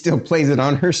 She still plays it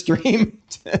on her stream.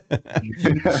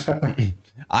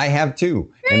 I have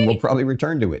too, and we'll probably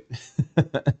return to it.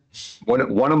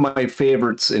 One of my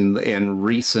favorites in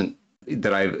recent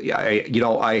that I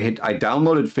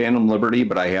downloaded Phantom Liberty,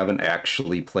 but I haven't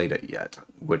actually played it yet,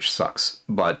 which sucks.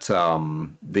 But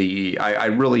I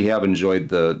really have enjoyed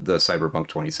the Cyberpunk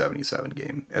 2077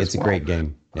 game as It's a well. great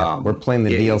game. Yeah, we're playing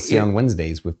the DLC on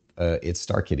Wednesdays with it's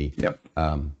Star Kitty. Yep.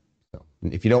 So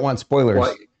if you don't want spoilers,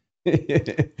 Well,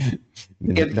 it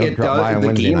drop by does on the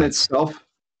Wednesday game night. itself.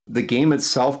 The game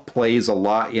itself plays a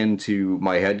lot into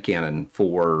my headcanon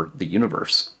for the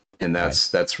universe, and that's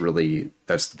the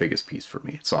biggest piece for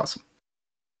me. It's awesome.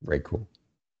 Very cool.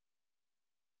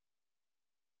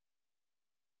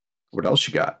 What else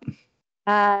you got?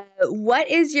 What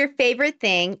is your favorite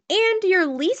thing and your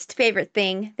least favorite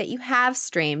thing that you have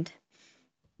streamed?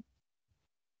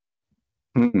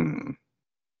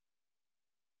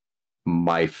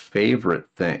 My favorite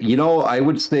thing, I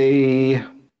would say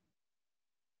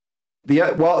the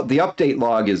update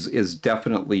log is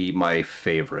definitely my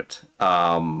favorite.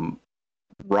 Rob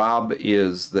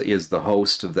is the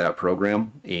host of that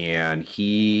program, and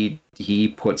he's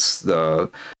the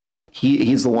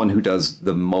one who does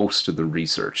the most of the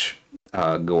research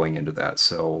going into that.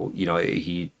 So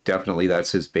he definitely,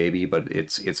 that's his baby, but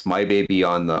it's my baby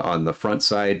on the front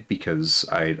side because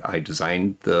I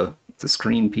designed the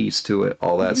screen piece to it,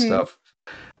 all that stuff.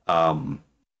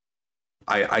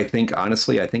 I think,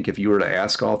 honestly, if you were to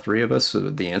ask all three of us,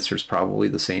 the answer is probably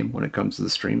the same when it comes to the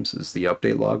streams. Is the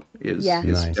update log is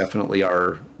Nice. definitely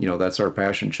our, that's our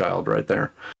passion child right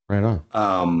there. Right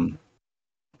on.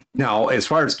 Now, as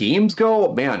far as games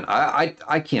go, man,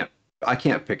 I can't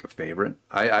pick a favorite.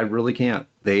 I really can't.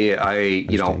 I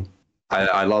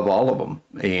love all of them,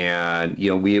 and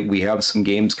we have some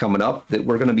games coming up that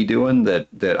we're going to be doing that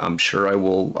I'm sure I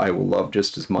will love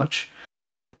just as much.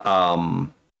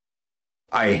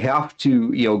 I have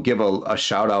to, give a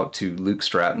shout out to Luke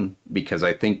Stratton because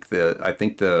I haven't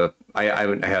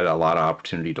had a lot of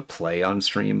opportunity to play on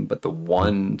stream, but the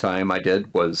one time I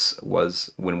did was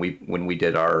when we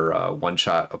did our one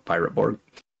shot of Pirate Borg,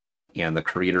 and the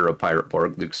creator of Pirate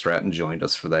Borg, Luke Stratton, joined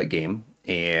us for that game,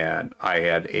 and I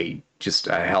had just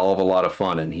a hell of a lot of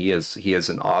fun, and he is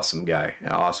an awesome guy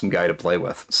to play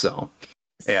with. So,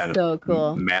 and so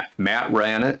cool. Matt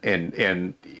ran it,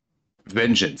 and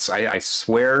vengeance. I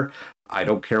swear, I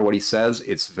don't care what he says.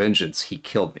 It's vengeance. He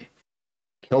killed me.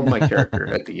 Killed my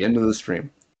character at the end of the stream.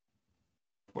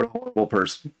 What a horrible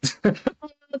person.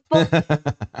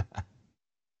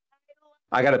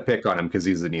 I got to pick on him because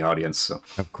he's in the audience. So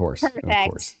of course. Perfect. Of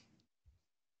course.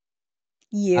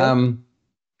 You.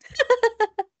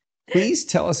 Please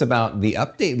tell us about the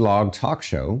Update Log talk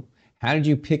show. How did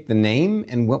you pick the name,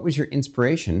 and what was your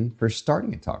inspiration for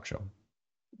starting a talk show?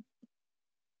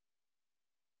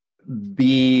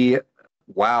 The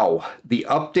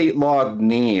update log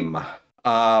name.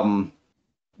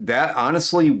 That,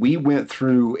 honestly, we went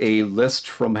through a list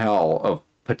from hell of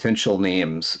potential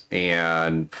names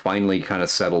and finally kind of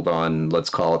settled on, let's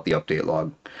call it the update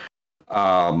log.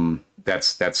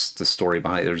 That's the story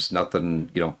behind it. There's nothing,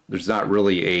 there's not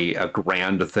really a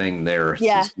grand thing there.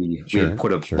 Yeah. We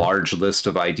put a large list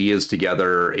of ideas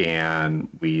together, and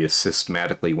we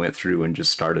systematically went through and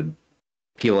just started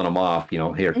peeling them off,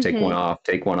 here, take one off,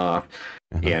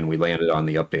 and we landed on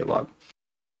the update log.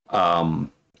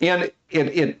 And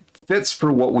it fits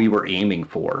for what we were aiming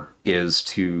for, is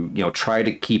to, try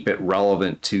to keep it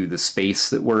relevant to the space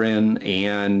that we're in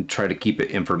and try to keep it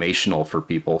informational for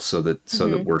people so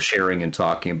that we're sharing and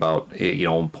talking about,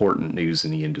 important news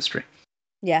in the industry.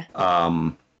 Yeah.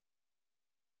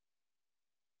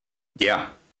 Yeah.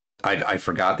 I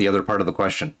forgot the other part of the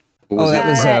question. That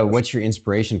was what's your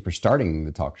inspiration for starting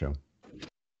the talk show?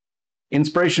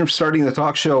 Inspiration for starting the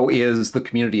talk show is the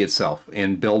community itself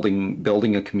and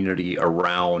building a community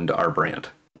around our brand.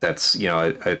 That's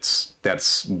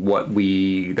that's where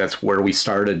we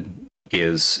started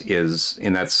is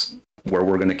and that's where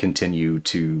we're going to continue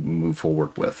to move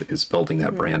forward with, is building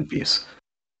that brand piece.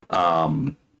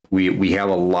 We have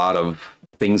a lot of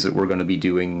things that we're going to be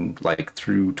doing, like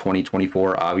through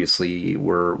 2024. Obviously,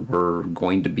 we're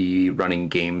going to be running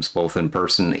games both in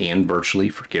person and virtually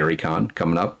for GaryCon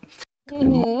coming up.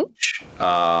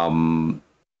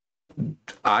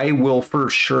 I will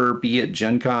for sure be at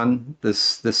Gen Con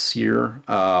this year.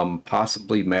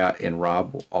 Possibly Matt and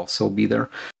Rob will also be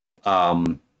there.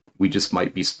 We just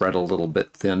might be spread a little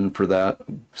bit thin for that.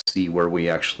 See where we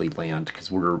actually land,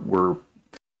 because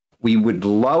we would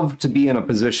love to be in a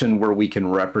position where we can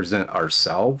represent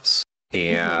ourselves,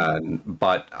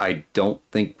 but I don't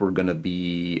think we're going to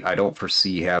be. I don't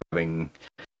foresee having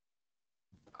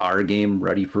our game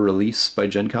ready for release by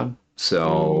Gen Con.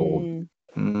 So,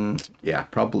 yeah,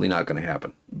 probably not going to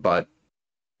happen. But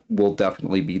will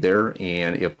definitely be there,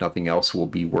 and if nothing else, we'll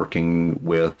be working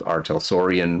with Artel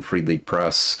Sorian, Free League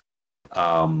Press,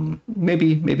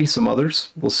 maybe some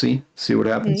others. We'll see what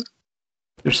happens.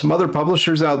 There's some other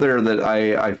publishers out there that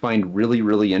I find really,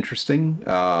 really interesting.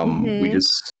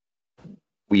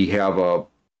 We have a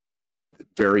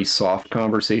very soft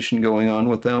conversation going on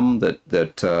with them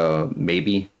that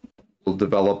maybe will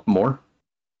develop more.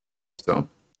 So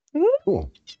Cool.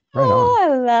 Right Oh,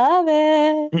 on. I love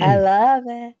it. I love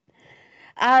it.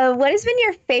 What has been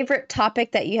your favorite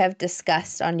topic that you have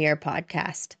discussed on your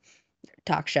podcast,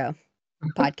 talk show,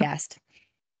 podcast?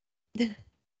 Do you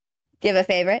have a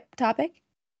favorite topic?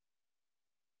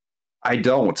 I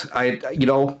don't. I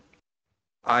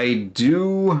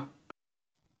do.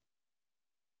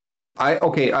 I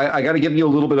got to give you a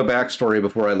little bit of backstory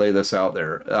before I lay this out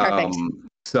there. Perfect.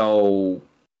 So,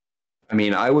 I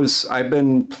mean, I've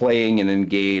been playing and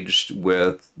engaged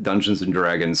with Dungeons and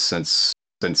Dragons since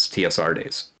TSR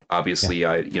days. Obviously,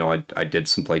 I did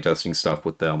some playtesting stuff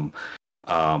with them.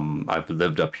 I've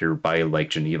lived up here by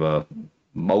Lake Geneva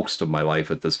most of my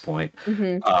life at this point.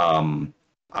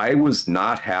 I was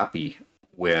not happy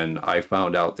when I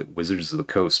found out that Wizards of the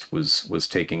Coast was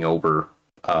taking over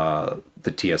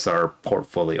the TSR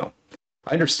portfolio.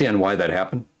 I understand why that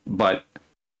happened, but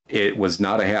it was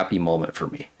not a happy moment for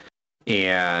me.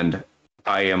 And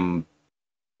I am,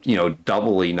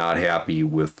 doubly not happy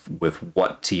with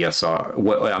what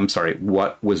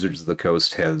what Wizards of the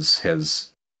Coast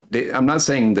has. I'm not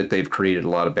saying that they've created a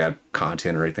lot of bad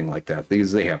content or anything like that,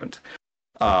 because they haven't.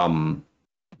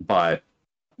 But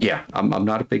yeah, I'm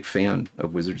not a big fan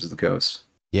of Wizards of the Coast.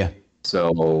 Yeah.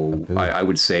 So I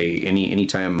would say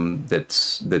anytime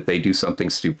that they do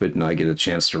something stupid and I get a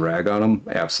chance to rag on them,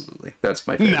 absolutely, that's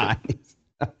my favorite. Nice.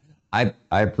 I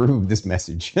approve this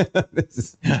message.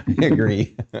 I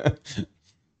agree.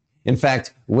 In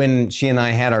fact, when she and I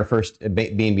had our first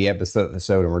B&B episode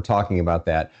and we're talking about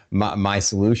that, my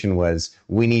solution was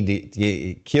we need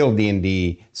to kill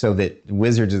D&D so that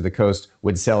Wizards of the Coast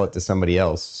would sell it to somebody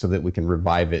else so that we can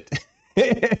revive it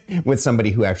with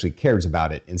somebody who actually cares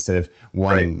about it instead of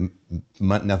wanting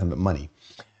nothing but money.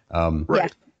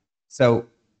 Right. So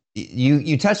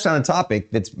you touched on a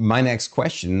topic that's my next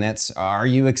question. That's, are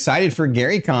you excited for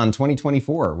GaryCon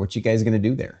 2024? What you guys going to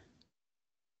do there?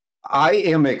 I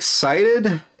am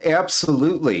excited.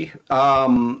 Absolutely.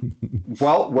 I'm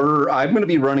going to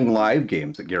be running live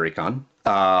games at GaryCon.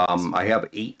 I have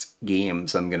 8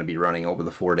 games I'm going to be running over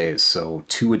the 4 days. So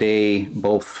 2 a day,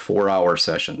 both 4-hour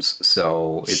sessions.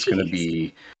 So it's going to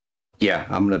be,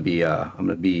 I'm going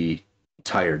to be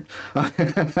tired.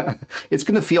 It's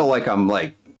going to feel like I'm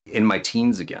like in my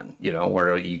teens again,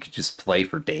 where you could just play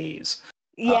for days.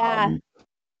 Yeah.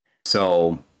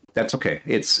 So that's okay.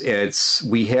 We're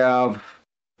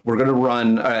going to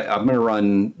run, I'm going to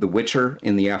run The Witcher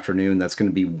in the afternoon. That's going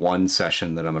to be one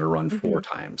session that I'm going to run 4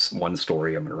 times. One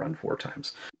story I'm going to run 4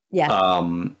 times. Yeah.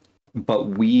 But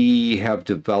we have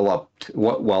developed,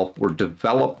 we're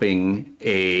developing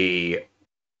an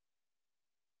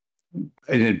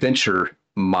adventure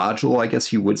module, I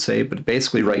guess you would say. But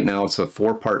basically right now it's a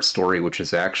 4-part story, which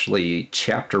is actually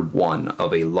chapter 1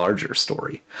 of a larger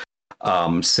story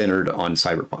centered on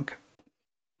cyberpunk.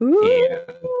 Ooh.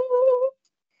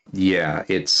 Yeah,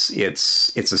 it's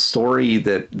a story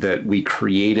that we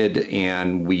created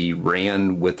and we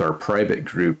ran with our private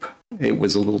group. It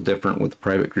was a little different with the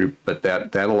private group, but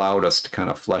that allowed us to kind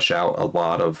of flesh out a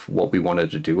lot of what we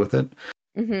wanted to do with it,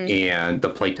 and the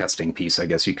playtesting piece, I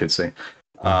guess you could say.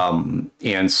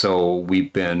 And so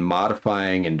we've been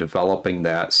modifying and developing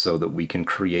that so that we can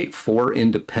create 4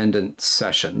 independent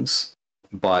sessions.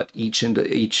 But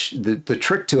the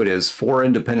trick to it is 4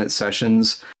 independent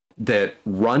sessions that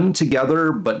run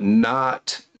together, but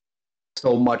not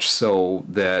so much so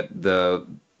that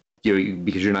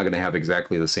because you're not going to have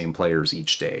exactly the same players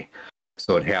each day.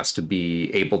 So it has to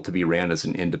be able to be ran as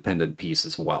an independent piece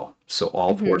as well. So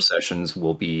all 4 sessions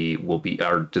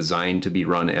are designed to be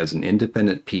run as an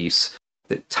independent piece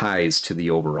that ties to the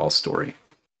overall story.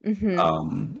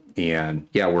 And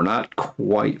we're not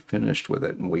quite finished with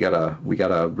it, and we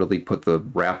gotta really put the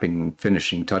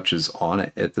finishing touches on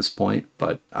it at this point.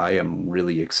 But I am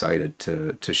really excited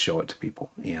to show it to people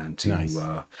and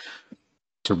to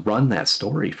run that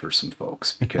story for some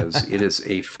folks, because it is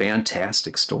a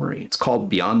fantastic story. It's called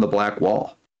Beyond the Black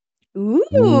Wall.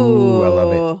 Ooh, I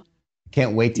love it.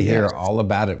 Can't wait to hear all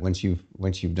about it once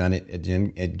you've done it at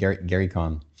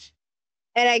GaryCon.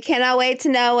 And I cannot wait to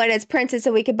know when it's printed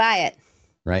so we can buy it.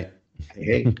 Right.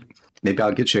 Hey, maybe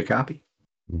I'll get you a copy.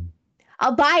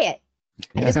 I'll buy it.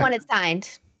 I just want it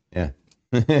signed. Yeah.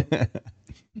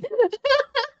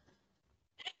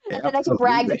 And then I can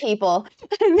brag to people.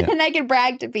 And then I can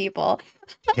brag to people.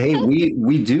 Hey,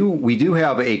 we do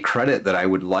have a credit that I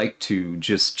would like to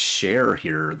just share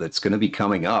here that's going to be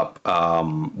coming up.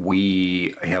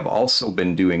 We have also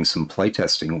been doing some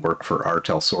playtesting work for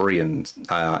Artel Sorian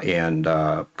and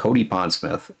Cody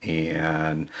Pondsmith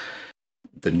and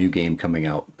the new game coming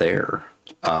out there.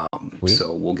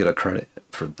 So we'll get a credit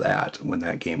for that when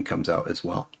that game comes out as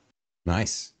well.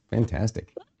 Nice.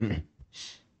 Fantastic.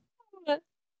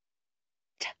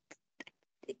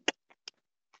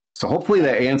 So hopefully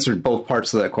that answered both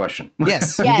parts of that question.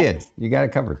 Yes, you did. You got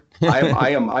it covered.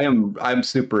 I'm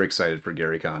super excited for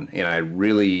GaryCon, and I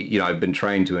really, I've been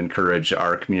trying to encourage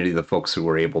our community, the folks who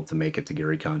were able to make it to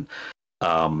GaryCon.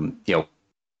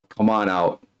 Come on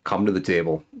out, come to the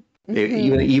table.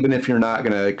 Even if you're not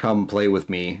gonna come play with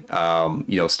me,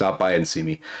 stop by and see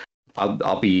me.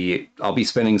 I'll be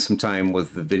spending some time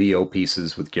with the video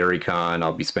pieces with GaryCon.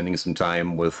 I'll be spending some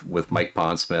time with Mike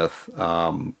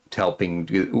Pondsmith, helping.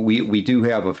 We do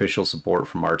have official support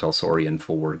from Artel Sorian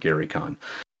for GaryCon.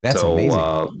 That's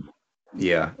amazing.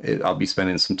 I'll be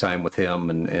spending some time with him,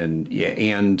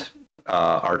 and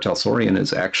Artel Sorian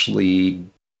is actually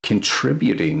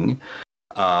contributing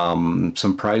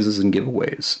some prizes and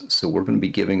giveaways. So we're going to be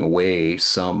giving away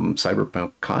some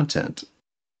Cyberpunk content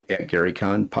at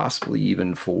GaryCon, possibly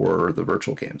even for the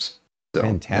virtual games. So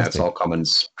fantastic. That's all coming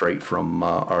straight from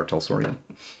Artel Sorian.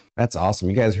 That's awesome.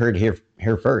 You guys heard it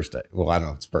here first. Well, I don't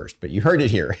know if it's first, but you heard it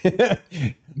here.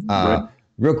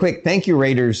 Real quick, thank you,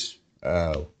 Raiders.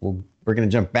 We're going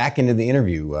to jump back into the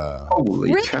interview.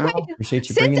 Holy cow. Appreciate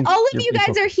you. Since all of you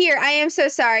guys are here, I am so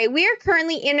sorry. We are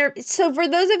currently so for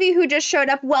those of you who just showed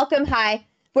up, welcome. Hi.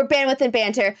 We're Bandwidth and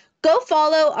Banter. Go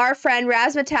follow our friend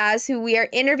RazaMahTaz, who we are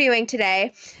interviewing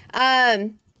today.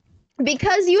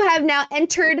 Because you have now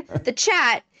entered the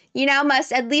chat, you now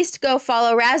must at least go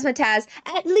follow RazaMahTaz,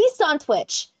 at least on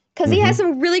Twitch, because he has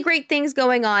some really great things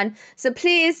going on. So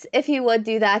please, if you would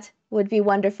do that, would be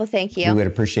wonderful. Thank you. We would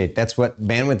appreciate it. That's what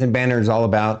Bandwidth and Banter is all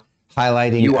about,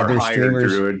 highlighting other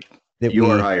streamers Druid. that you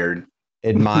we are hired.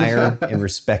 admire and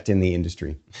respect in the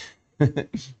industry.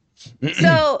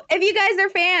 So if you guys are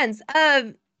fans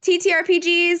of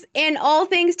TTRPGs and all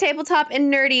things tabletop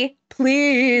and nerdy,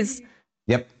 please.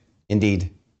 Yep, indeed.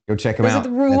 Go check him out.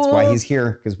 That's why he's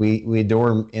here, because we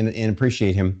adore him and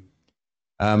appreciate him.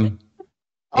 All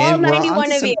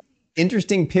 91 of you.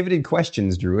 Interesting pivoted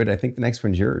questions, Druid. I think the next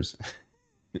one's yours.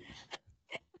 As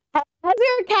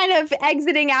we're kind of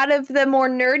exiting out of the more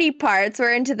nerdy parts,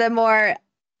 we're into the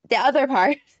other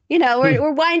parts.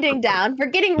 We're winding down. We're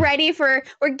getting ready for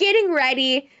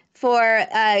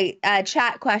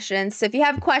chat questions. So if you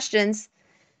have questions,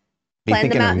 plan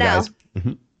them out now.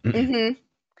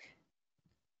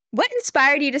 What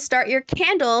inspired you to start your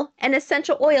candle and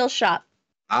essential oil shop?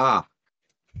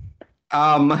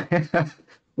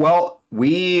 Well,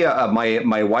 we,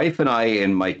 my wife and I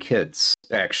and my kids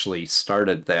actually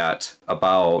started that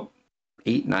about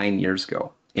 8-9 years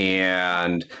ago,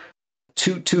 and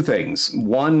two things.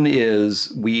 One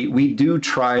is we do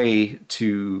try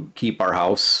to keep our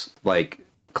house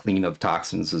clean of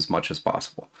toxins as much as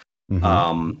possible.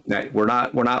 We're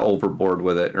not overboard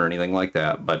with it or anything like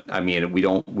that, but I mean we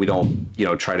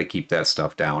don't try to keep that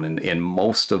stuff down. And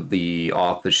most of the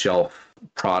off the shelf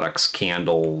products,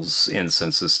 candles,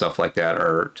 incenses, stuff like that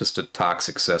are just a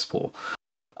toxic cesspool.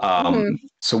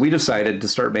 So we decided to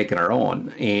start making our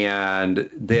own, and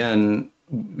then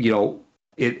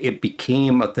it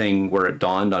became a thing where it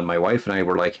dawned on my wife and I.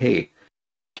 Were like, hey,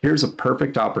 here's a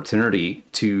perfect opportunity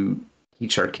to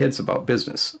teach our kids about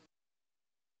business.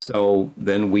 So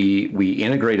then we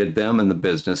integrated them in the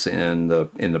business, in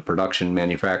the production,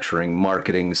 manufacturing,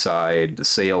 marketing side, the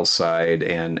sales side,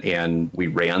 and we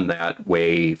ran that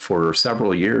way for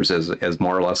several years as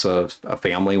more or less a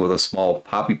family with a small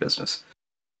hobby business.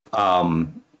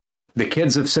 The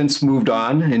kids have since moved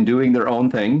on and doing their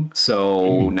own thing.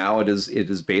 So now it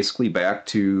is basically back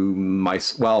to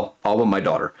all but my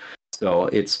daughter. So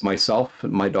it's myself,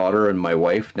 my daughter, and my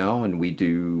wife now, and we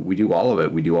do all of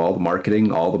it. We do all the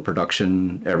marketing, all the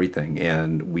production, everything,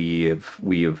 and we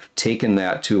have taken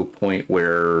that to a point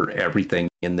where everything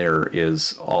in there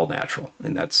is all natural,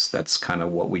 and that's kind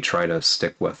of what we try to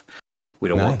stick with. We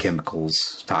don't want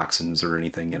chemicals, toxins, or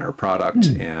anything in our product,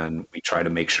 and we try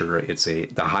to make sure it's the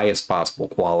highest possible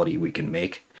quality we can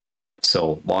make.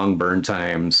 So long burn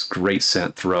times, great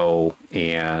scent throw,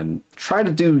 and try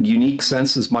to do unique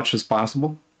scents as much as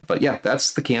possible. But yeah,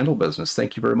 that's the candle business.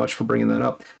 Thank you very much for bringing that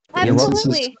up.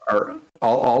 Absolutely.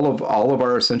 All of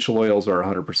our essential oils are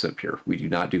 100% pure. We do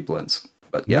not do blends.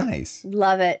 But yeah, nice.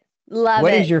 Love it. Love it.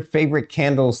 What is your favorite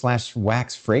candle /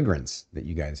 wax fragrance that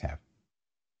you guys have?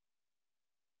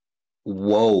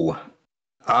 Whoa.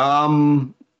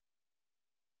 Um,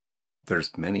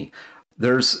 there's many.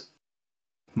 There's,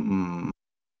 hmm,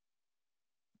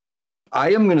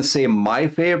 I am going to say my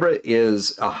favorite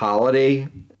is a holiday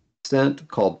scent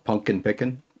called Pumpkin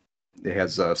Pickin'. It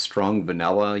has a strong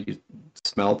vanilla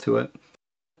smell to it.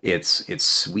 It's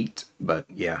sweet, but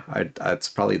yeah, that's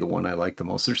probably the one I like the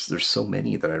most. There's so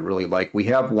many that I really like. We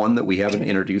have one that we haven't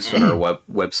introduced on our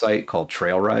website called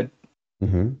Trail Ride,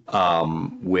 Hmm.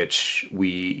 which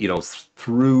we,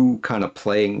 through kind of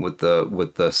playing with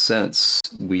the scents,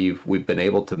 we've been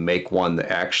able to make one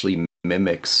that actually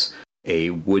mimics a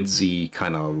woodsy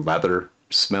kind of leather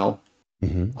smell.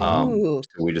 Hmm. Ooh.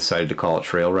 So we decided to call it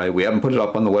Trail Ride. We haven't put it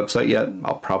up on the website yet.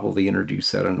 I'll probably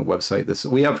introduce that on the website.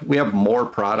 We have more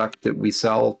product that we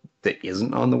sell that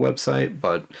isn't on the website,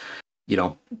 but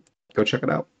go check it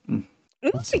out. Ooh,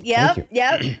 Awesome. Thank yep,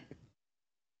 yep. you.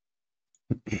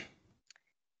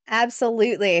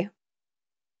 Absolutely.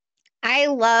 I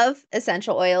love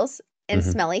essential oils and Hmm.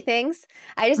 smelly things.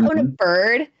 I just own a Mhm.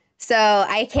 bird, so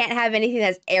I can't have anything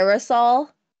that's aerosol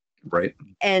Right.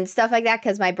 and stuff like that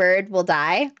because my bird will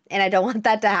die, and I don't want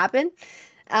that to happen.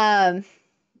 Um,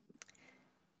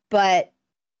 but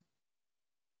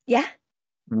yeah,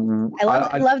 I love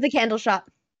I I, love the candle shop.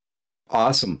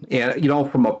 Awesome. And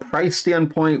from a price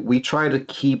standpoint, we try to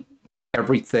keep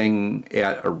everything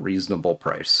at a reasonable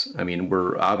price. I mean,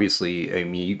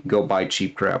 you can go buy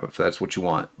cheap crap if that's what you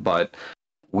want, but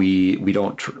we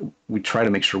don't we try to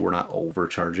make sure we're not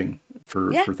overcharging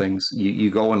for Yeah, things. You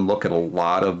go and look at a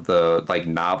lot of the like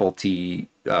novelty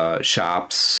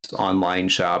shops, online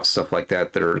shops, stuff like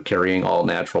that are carrying all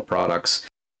natural products,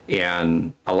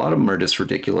 and a lot of them are just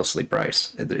ridiculously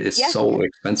priced. It's yeah, so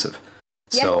expensive.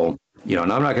 yeah, So, and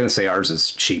I'm not going to say ours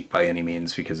is cheap by any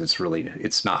means because it's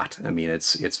not. I mean,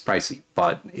 it's pricey,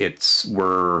 but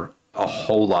we're a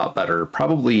whole lot better,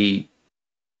 probably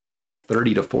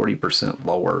 30 to 40%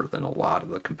 lower than a lot of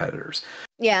the competitors.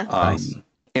 yeah, Nice.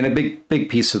 And a big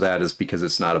piece of that is because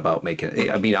it's not about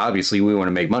making, I mean, obviously we want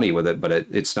to make money with it, but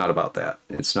it's not about that.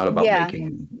 It's not about yeah.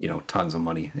 making, tons of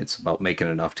money. It's about making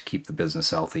enough to keep the business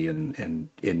healthy and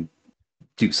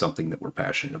do something that we're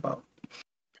passionate about.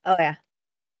 Oh yeah,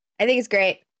 I think it's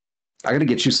great. I got to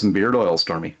get you some beard oil,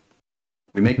 Stormy.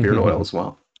 We make beard oil as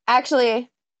well. Actually,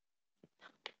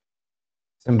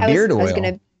 Some I was beard I was oil.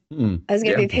 gonna Hmm. I was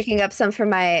gonna Yeah. be picking up some for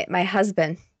my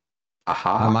husband. I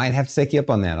Aha. might have to take you up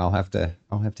on that. I'll have to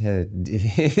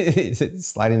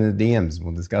slide into the DMs.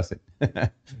 We'll discuss it.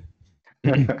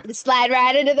 Slide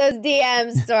right into those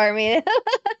DMs, Stormy.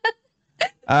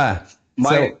 uh, My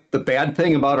so the bad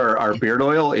thing about our beard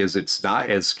oil is it's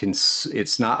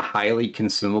not highly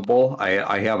consumable.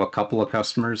 I have a couple of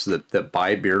customers that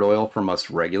buy beard oil from us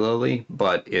regularly,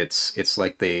 but it's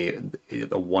like the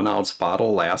 1 ounce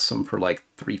bottle lasts them for like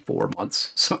 3-4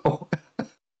 months. So,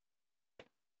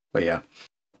 but yeah.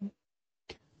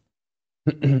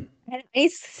 I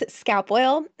need scalp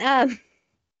oil.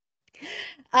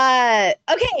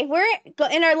 Okay, we're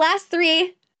in our last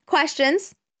three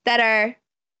questions that are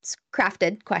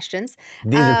crafted questions.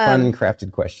 these are fun Um,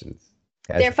 crafted questions.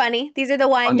 they're Casual. funny. These are the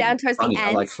wind Funny, down towards the funny. I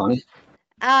end. like funny.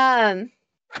 Um,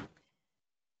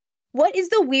 what is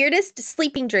the weirdest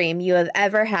sleeping dream you have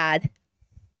ever had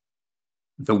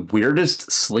The weirdest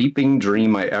sleeping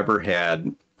dream I ever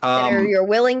had. that you're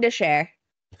willing to share?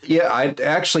 Yeah,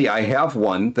 I have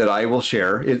one that I will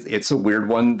share. It's a weird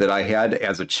one that I had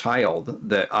as a child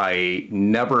that I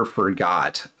never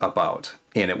forgot about,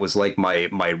 and it was like my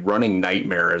running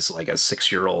nightmare as like a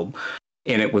 6 year old.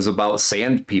 And it was about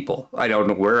sand people. I don't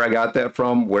know where I got that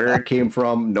from, where it came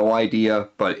from, no idea.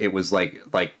 But it was like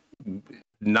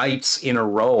nights in a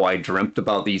row I dreamt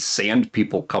about these sand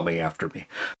people coming after me.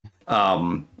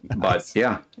 But Nice.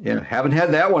 yeah, haven't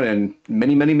had that one in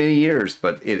many years,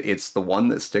 but it's the one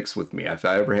that sticks with me. If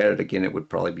I ever had it again, it would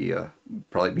probably be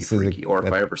This is a freaky, or if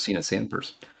that, I ever seen a sand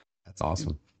person. that's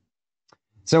awesome.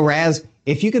 So Raz,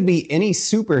 if you could be any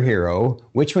superhero,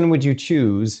 which one would you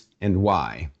choose and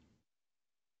why?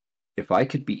 If I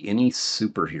could be any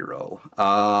superhero,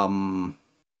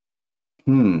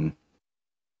 hmm,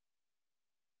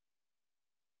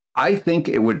 I think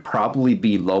it would probably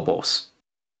be Lobos.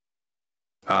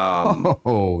 Um,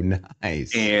 Oh,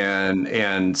 nice.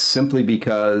 and simply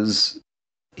because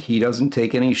he doesn't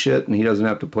take any shit and he doesn't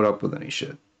have to put up with any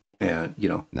shit. And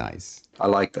Nice. I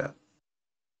like that.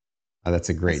 Oh, that's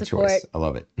a I great support. choice. I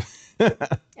love it.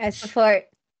 I support.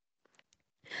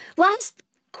 Last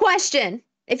question.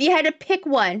 If you had to pick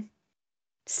one,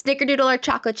 snickerdoodle or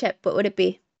chocolate chip, what would it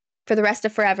be for the rest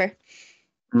of forever?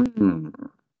 Mm.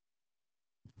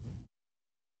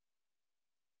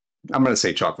 I'm going to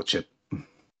say chocolate chip.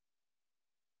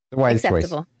 The wise choice.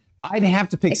 Acceptable. I'd have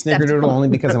to pick Snickerdoodle Acceptable. only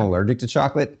because I'm allergic to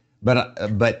chocolate.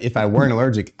 But if I weren't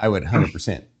allergic, I would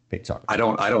 100% pick chocolate. I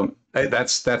don't.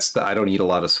 That's the. I don't eat a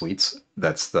lot of sweets.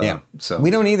 That's the. Yeah. So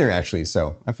We don't either, actually.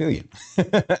 So I feel you.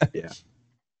 Yeah.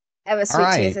 I was All sweet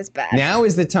right. tooth is bad. Now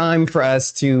is the time for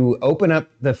us to open up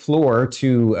the floor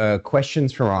to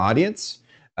questions from our audience.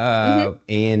 And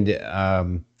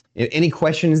any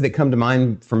questions that come to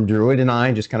mind from Druid and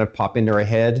I just kind of pop into our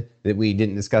head that we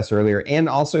didn't discuss earlier. And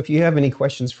also, if you have any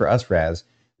questions for us, Raz,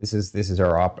 this is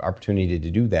our opportunity to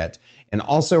do that. And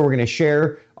also, we're going to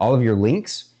share all of your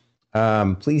links.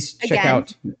 Please check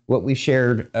out what we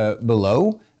shared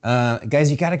below. Guys,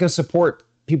 you got to go support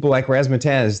people like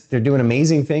RazaMahTaz. They're doing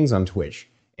amazing things on Twitch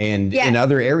and in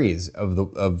other areas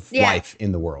of life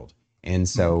in the world. And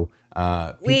so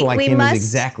people like him is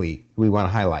exactly who we want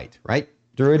to highlight, right,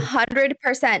 Druid?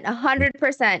 100%,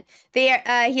 100%.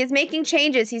 He is making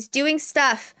changes. He's doing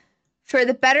stuff for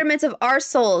the betterment of our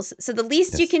souls. So the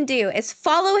least you can do is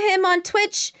follow him on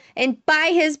Twitch and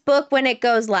buy his book when it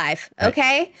goes live.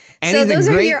 Okay? And so those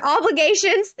are your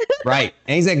obligations. Right.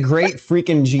 And he's a great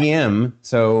freaking GM.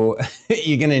 So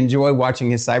you're going to enjoy watching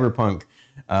his Cyberpunk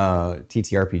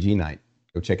TTRPG night.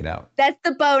 Go check it out. That's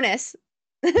the bonus.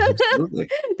 Absolutely.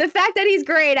 The fact that he's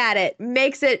great at it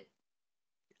makes it,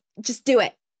 just do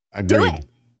it. Agreed. Do it.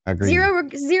 Agreed.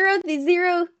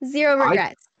 Zero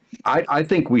regrets. I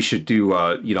think we should do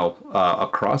a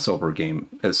crossover game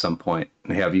at some point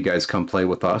and have you guys come play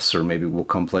with us, or maybe we'll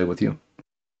come play with you.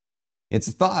 It's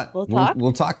a thought. We'll talk.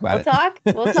 We'll talk about it.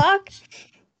 We'll talk.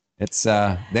 It's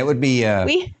that would be as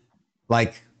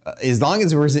long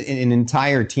as it was an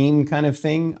entire team kind of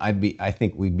thing, I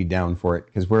think we'd be down for it,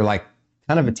 because we're like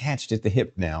kind of attached at the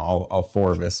hip now, all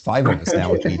four of us, five of us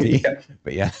now with PT.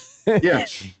 But yeah.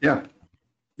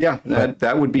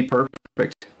 That would be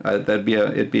perfect. I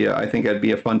think that'd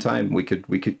be a fun time. We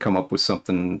could come up with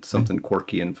something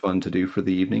quirky and fun to do for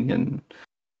the evening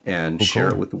and share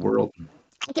it with the world.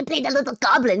 I can play the little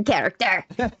goblin character.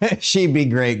 She'd be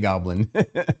great, Goblin.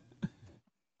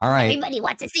 All right. Everybody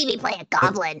wants to see me play a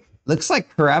goblin. Looks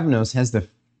like Karavnos has the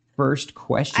first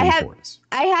question for us.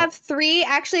 I have three,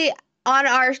 actually, on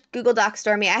our Google Doc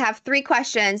Stormy. I have 3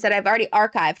 questions that I've already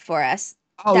archived for us.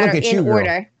 Oh, that look are at in you, girl.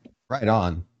 order. Right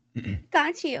on.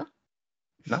 Got you.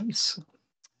 Nice.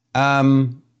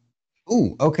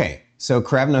 Okay. So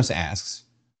Karavnos asks,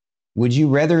 would you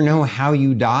rather know how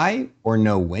you die or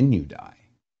know when you die?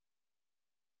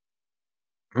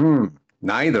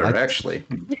 Neither, actually.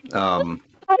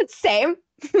 Same.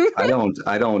 I don't.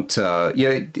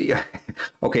 Yeah.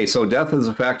 Okay, so death is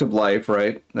a fact of life,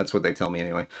 right? That's what they tell me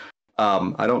anyway.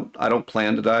 I don't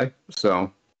plan to die,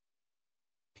 so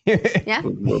Yeah.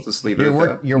 we'll just leave it at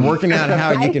that. You're working out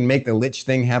how you can make the lich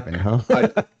thing happen, huh?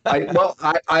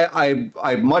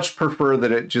 I much prefer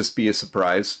that it just be a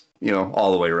surprise,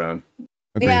 all the way around.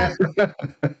 Yeah.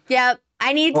 Yep.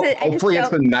 I need to. Hopefully,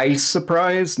 it's a nice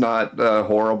surprise, not a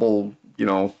horrible,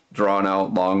 drawn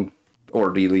out, long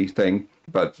ordeal thing.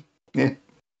 But yeah.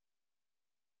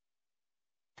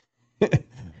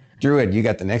 Druid, you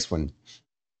got the next one.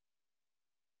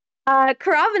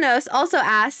 Karavanos also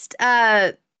asked,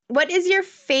 what is your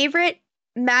favorite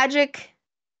magic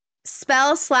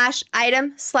spell /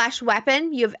 item /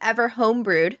 weapon you've ever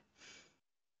homebrewed?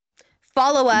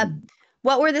 Follow up,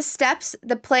 what were the steps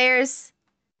the players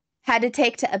had to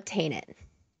take to obtain it?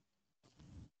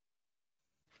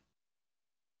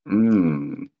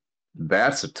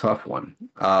 That's a tough one.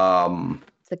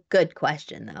 It's a good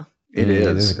question, though. It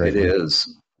is. It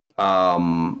is.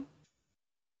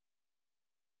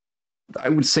 I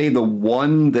would say the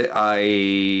one that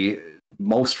I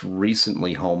most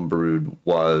recently homebrewed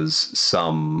was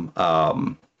some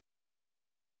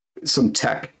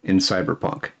tech in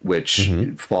Cyberpunk, which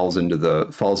falls into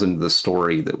the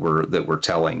story that we're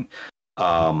telling,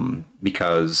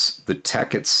 because the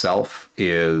tech itself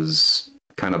is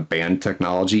kind of banned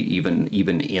technology, even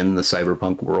in the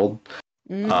Cyberpunk world.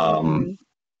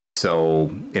 So,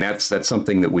 and that's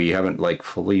something that we haven't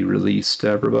fully released to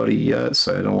everybody yet,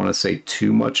 so I don't want to say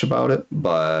too much about it,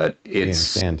 but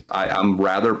I'm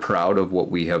rather proud of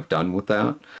what we have done with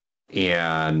that.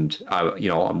 And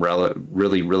I'm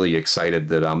really, really excited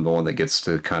that I'm the one that gets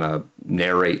to kind of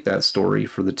narrate that story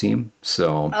for the team.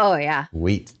 So, oh yeah,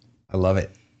 sweet. I love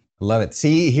it.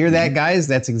 See, hear that, guys?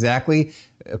 That's exactly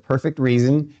a perfect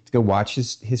reason to go watch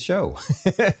his show.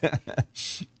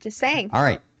 Just saying. All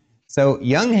right. So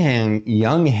Young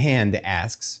Hand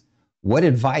asks, what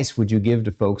advice would you give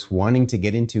to folks wanting to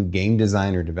get into game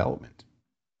design or development?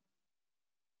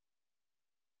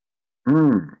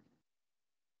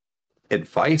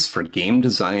 Advice for game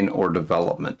design or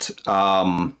development.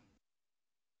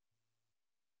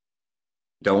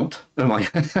 don't. I'm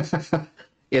like,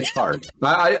 it's hard.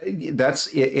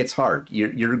 It's hard.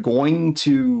 You're going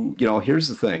to, here's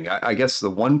the thing. I guess the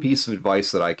one piece of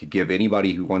advice that I could give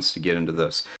anybody who wants to get into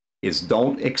this is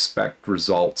don't expect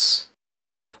results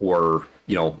for,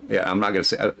 I'm not going to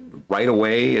say right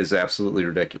away is absolutely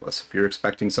ridiculous. If you're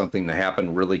expecting something to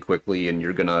happen really quickly and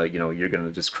you're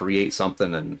gonna just create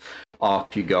something and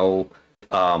off you go,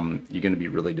 you're going to be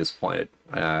really disappointed.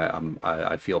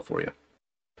 I feel for you.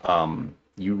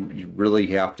 You really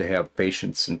have to have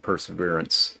patience and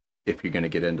perseverance if you're going to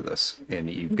get into this, and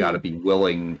you've got to be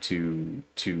willing to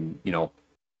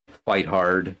fight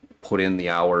hard, put in the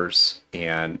hours,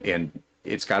 and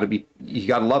it's got to be, you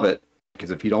got to love it,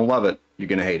 because if you don't love it, you're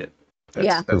going to hate it.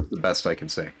 That's the best I can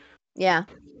say. Yeah.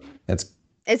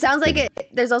 It sounds like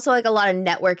there's also like a lot of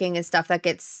networking and stuff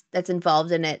that's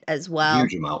involved in it as well.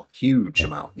 Huge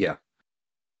amount. Yeah.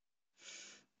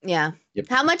 Yeah. Yep.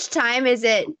 How much time is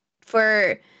it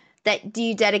do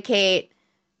you dedicate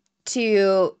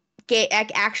to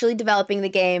actually developing the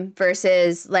game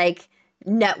versus like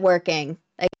networking?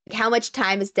 Like how much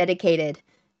time is dedicated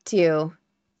to?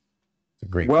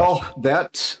 Great question.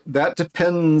 That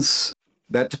depends.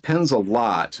 That depends a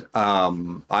lot.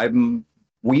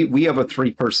 We have a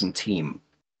 3-person team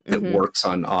that works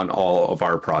on all of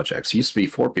our projects. It used to be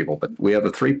 4 people, but we have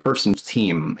a 3-person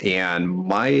team, and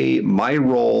my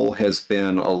role has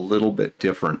been a little bit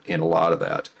different in a lot of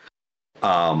that.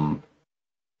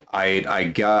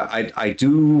 I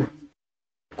do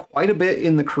quite a bit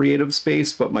in the creative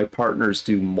space, but my partners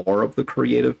do more of the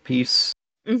creative piece.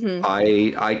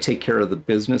 I take care of the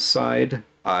business side.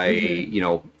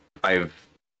 I've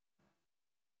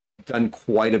done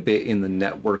quite a bit in the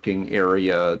networking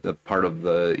area, the part of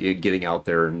the getting out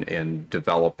there and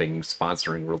developing,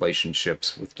 sponsoring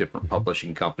relationships with different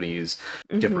publishing companies,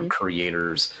 different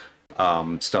creators,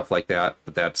 stuff like that.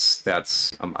 But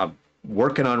that's I'm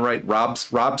working on right.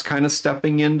 Rob's kind of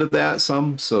stepping into that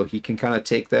some, so he can kind of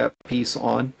take that piece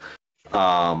on.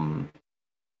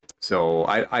 So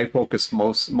I focus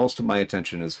most of my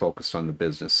attention is focused on the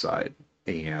business side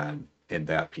and in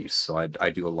that piece. So I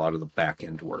do a lot of the back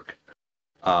end work.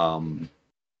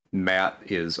 Matt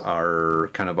is our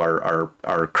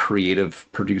creative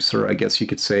producer, I guess you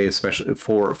could say, especially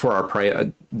for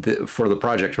the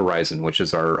Project Horizon, which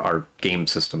is our game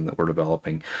system that we're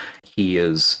developing.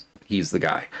 He's the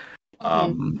guy.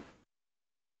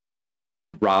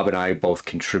 Rob and I both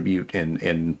contribute,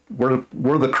 and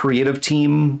we're the creative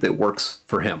team that works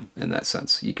for him in that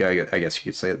sense. I guess you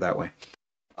could say it that way.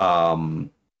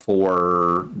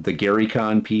 For the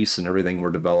GaryCon piece and everything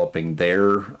we're developing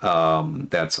there,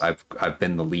 I've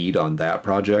been the lead on that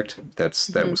project.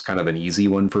 That was kind of an easy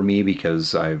one for me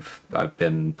because I've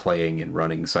been playing and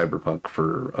running Cyberpunk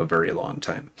for a very long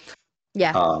time.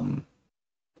 Yeah.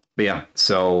 But yeah,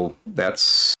 so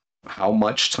that's how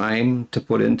much time to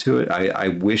put into it. I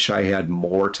wish I had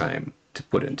more time to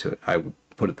put into it. I would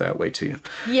put it that way to you.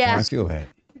 Yeah. I feel that.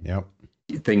 Yep.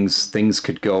 Things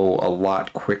could go a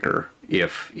lot quicker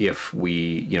if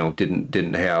we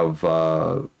didn't have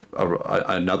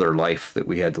another life that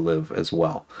we had to live as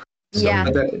well. So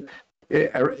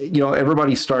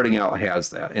everybody starting out has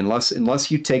that,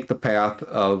 unless you take the path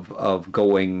of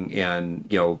going and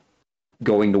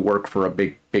going to work for a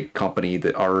big company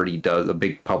that already does, a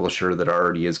big publisher that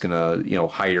already is going to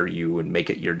hire you and make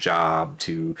it your job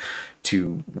to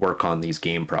work on these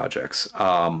game projects.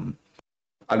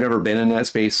 I've never been in that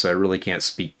space, so I really can't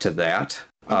speak to that.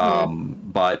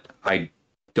 But I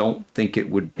don't think it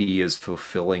would be as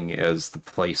fulfilling as the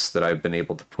place that I've been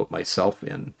able to put myself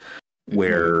in,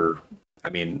 where, I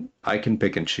mean, I can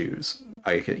pick and choose.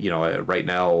 Right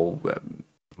now,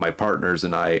 my partners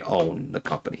and I own the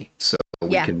company, so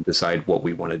we can decide what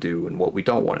we want to do and what we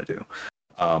don't want to do.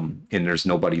 And there's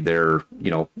nobody there,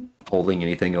 holding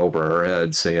anything over our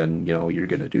head saying, you're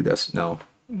going to do this. No,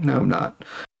 I'm not.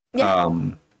 Yeah.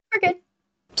 We're good.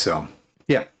 So,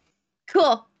 yeah.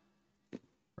 Cool.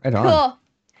 Right on. Cool.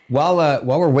 While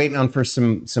we're waiting on for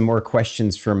some more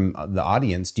questions from the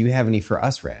audience, do you have any for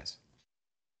us, Raz?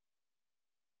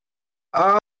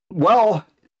 Well,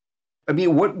 I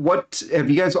mean, what have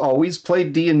you guys always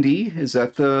played D&D? Is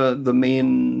that the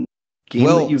main game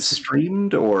that you've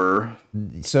streamed, or?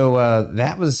 So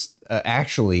that was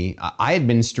actually, I had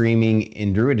been streaming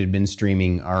and Druid had been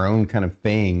streaming our own kind of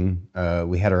thing.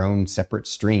 We had our own separate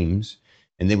streams,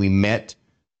 and then we met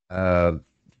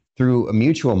through a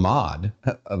mutual mod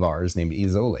of ours named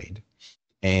Isolade,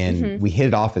 and we hit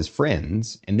it off as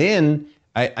friends. And then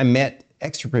I met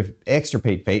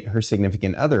Extirpate Fate, her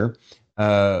significant other,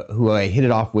 who I hit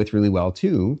it off with really well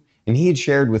too. And he had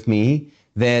shared with me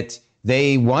that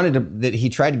they wanted that he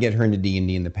tried to get her into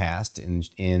D&D in the past,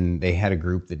 and they had a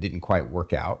group that didn't quite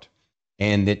work out,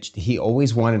 and that he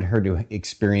always wanted her to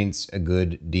experience a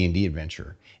good D&D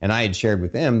adventure. And I had shared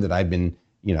with them that I've been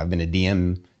a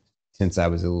DM since I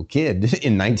was a little kid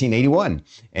in 1981,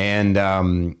 and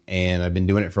I've been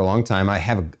doing it for a long time. I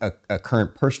have a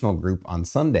current personal group on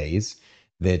Sundays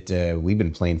that we've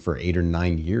been playing for 8 or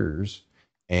 9 years,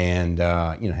 and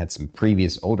had some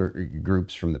previous older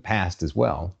groups from the past as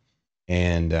well.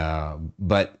 And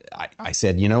but I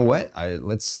said, you know what, I'd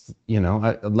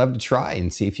love to try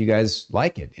and see if you guys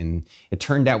like it. And it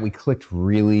turned out we clicked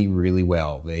really, really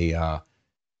well. They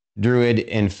Druid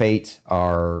and Fate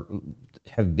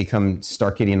have become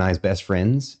Starkitty and I's best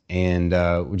friends, and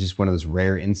we're just one of those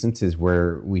rare instances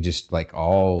where we just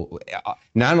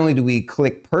not only do we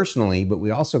click personally, but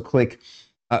we also click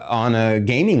on a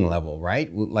gaming level,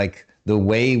 right? Like the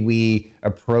way we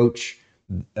approach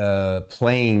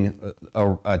playing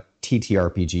a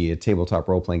TTRPG, a tabletop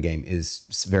role-playing game,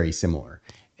 is very similar.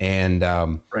 And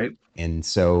right. And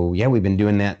so, yeah, we've been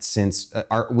doing that since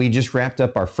we just wrapped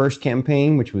up our first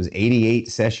campaign, which was 88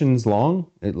 sessions long.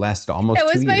 It lasted almost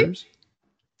 2 years.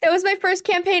 That was my first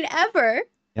campaign ever.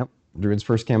 Yep, Druid's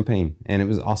first campaign, and it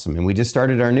was awesome. And we just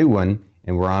started our new one,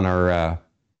 and we're on our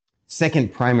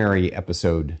second primary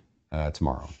episode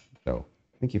tomorrow. So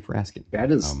thank you for asking.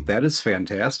 That is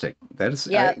fantastic. That is,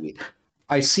 yeah.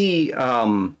 I see.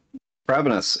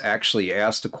 Pravinus actually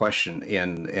asked a question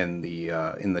in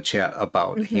the chat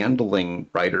about handling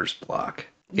writer's block.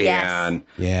 Yes. And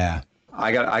yeah,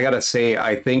 I gotta say,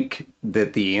 I think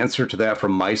that the answer to that,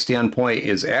 from my standpoint,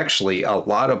 is actually a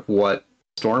lot of what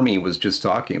Stormy was just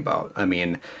talking about. I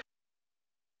mean,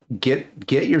 get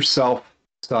yourself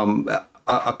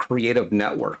a creative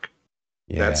network.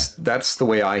 Yeah. That's the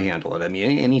way I handle it. I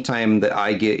mean, anytime that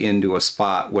I get into a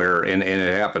spot where, and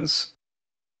it happens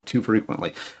too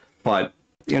frequently, but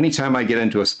anytime I get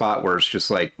into a spot where it's just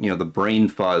like, the brain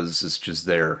fuzz is just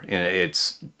there, and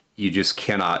you just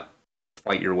cannot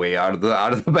fight your way out of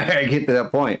the bag at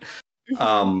that point.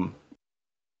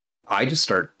 I just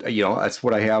start, that's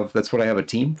what I have a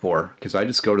team for, because I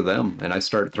just go to them and I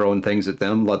start throwing things at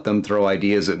them, let them throw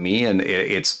ideas at me, and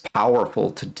it's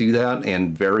powerful to do that,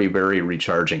 and very, very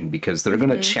recharging, because they're going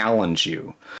to challenge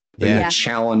you. They're going to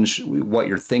challenge what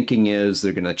your thinking is.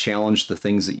 They're going to challenge the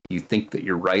things that you think that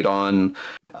you're right on.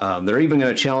 They're even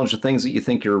going to challenge the things that you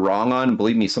think you're wrong on.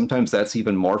 Believe me, sometimes that's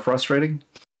even more frustrating.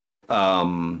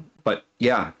 But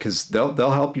yeah, because they'll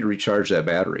help you recharge that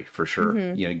battery for sure.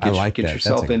 Get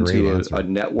yourself into a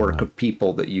network of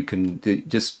people that you can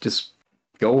just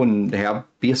go and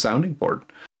be a sounding board.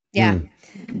 Yeah,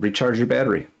 recharge your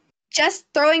battery. Just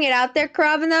throwing it out there,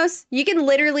 Karavinos, you can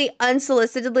literally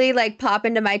unsolicitedly pop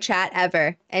into my chat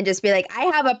ever and just be like, I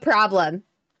have a problem.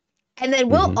 And then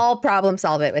we'll all problem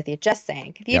solve it with you. Just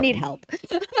saying. If you need help.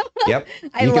 Yep.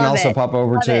 You can also pop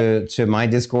over to my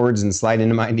Discords and slide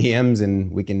into my DMs,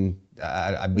 and we can,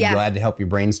 I'd be glad to help you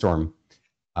brainstorm.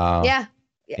 And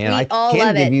I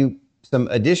can give you some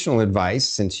additional advice,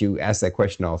 since you asked that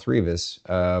question to all three of us.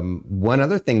 One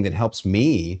other thing that helps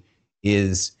me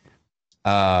is,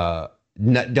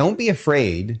 don't be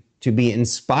afraid to be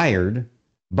inspired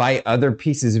by other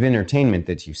pieces of entertainment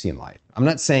that you see in life. I'm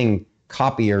not saying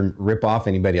copy or rip off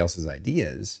anybody else's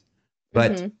ideas,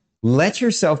 but let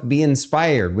yourself be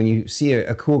inspired when you see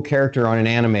a cool character on an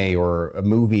anime or a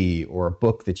movie or a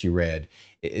book that you read.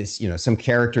 It's some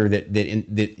character that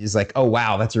is like, oh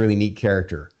wow, that's a really neat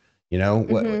character.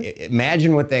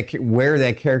 Imagine where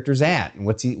that character's at and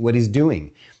what he's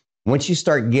doing. Once you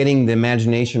start getting the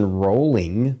imagination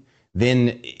rolling,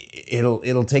 then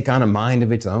it'll take on a mind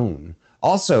of its own.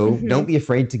 Also, don't be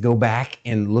afraid to go back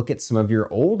and look at some of your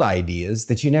old ideas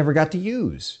that you never got to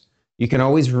use. You can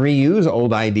always reuse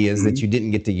old ideas that you didn't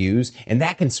get to use, and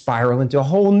that can spiral into a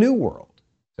whole new world.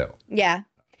 So yeah,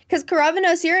 because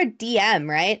Karavinos, you're a DM,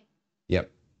 right?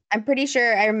 Yep. I'm pretty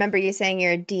sure I remember you saying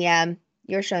you're a DM.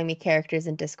 You were showing me characters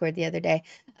in Discord the other day.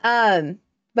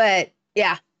 But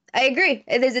yeah. I agree.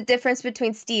 There's a difference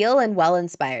between steel and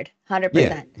well-inspired.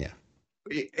 100%. Yeah.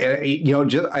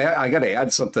 I got to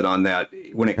add something on that.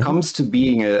 When it comes to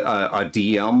being a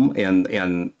DM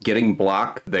and getting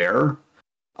blocked there,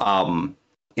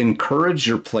 encourage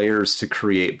your players to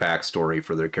create backstory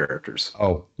for their characters.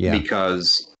 Oh, yeah.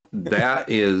 Because that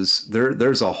is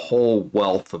there's a whole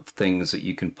wealth of things that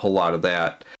you can pull out of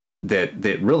that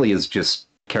really is just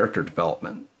character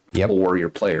development for your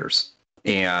players.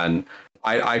 And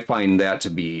I find that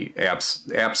to be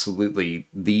absolutely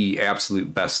the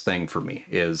absolute best thing for me.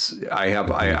 Is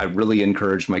I really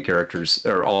encourage my characters,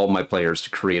 or all my players,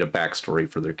 to create a backstory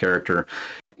for their character.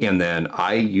 and then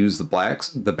I use the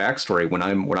backstory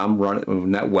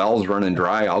when that well's running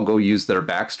dry. I'll go use their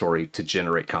backstory to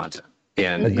generate content,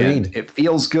 and Agreed. it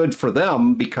feels good for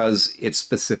them because it's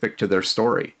specific to their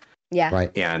story. Yeah.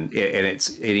 Right. And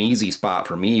it's an easy spot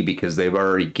for me because they've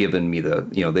already given me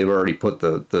they've already put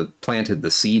the planted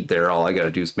the seed there. All I got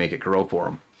to do is make it grow for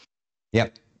them.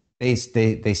 Yep. They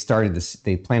started this.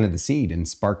 They planted the seed and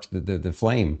sparked the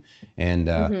flame. And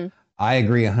I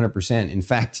agree 100%. In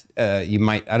fact, you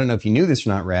might, I don't know if you knew this or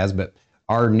not, Raz, but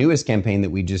our newest campaign that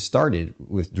we just started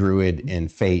with Druid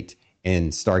and Fate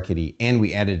and Star Kitty, and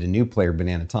we added a new player,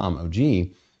 Banana Tom OG.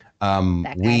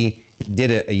 We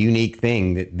did a unique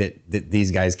thing that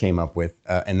these guys came up with,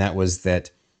 and that was that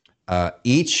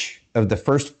each of the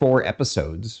first 4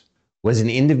 episodes was an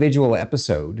individual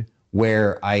episode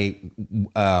where I,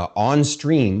 on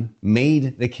stream,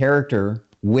 made the character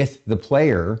with the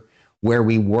player, where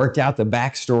we worked out the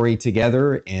backstory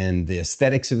together and the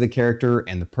aesthetics of the character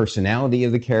and the personality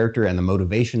of the character and the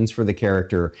motivations for the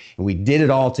character. And we did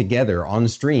it all together on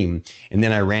stream. And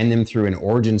then I ran them through an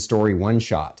origin story one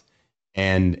shot.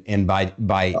 And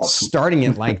by starting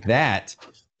it like that,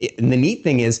 and the neat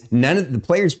thing is none of the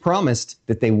players promised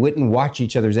that they wouldn't watch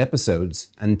each other's episodes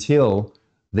until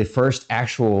the first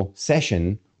actual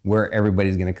session where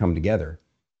everybody's going to come together.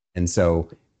 And so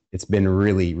it's been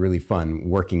really, really fun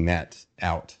working that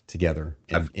out together.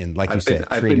 And like you said,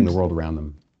 creating the world around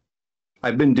them.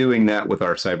 I've been doing that with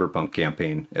our Cyberpunk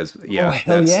campaign it's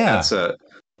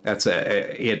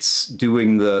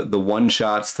doing the one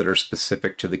shots that are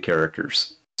specific to the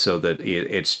characters so that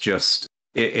it's just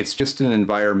an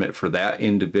environment for that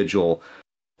individual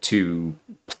to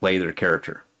play their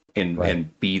character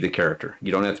and be the character.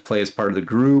 You don't have to play as part of the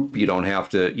group. You don't have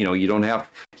to, you don't have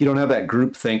that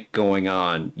group think going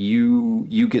on.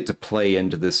 You get to play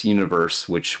into this universe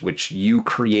which you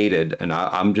created, and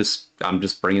I'm just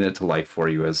bringing it to life for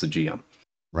you as the GM.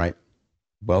 Right.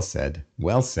 Well said.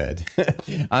 Well said.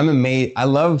 I'm amazed. I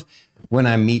love when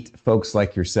I meet folks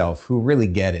like yourself who really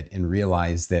get it and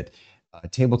realize that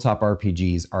tabletop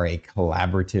RPGs are a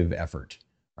collaborative effort.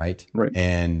 Right.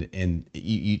 And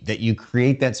you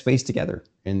create that space together.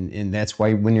 And that's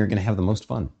why when you're going to have the most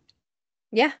fun.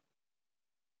 Yeah.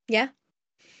 Yeah.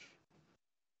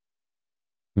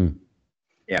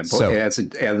 Yeah. So, as a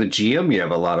GM, you have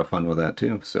a lot of fun with that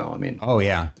too. So, I mean. Oh,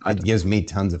 yeah. It gives me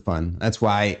tons of fun. That's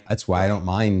why I don't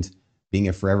mind being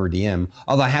a forever DM.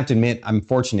 Although I have to admit, I'm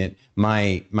fortunate.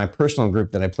 My personal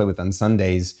group that I play with on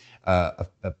Sundays, a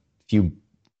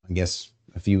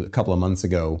couple of months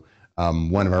ago,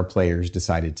 one of our players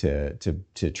decided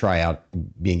to try out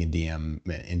being a DM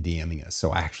and DMing us.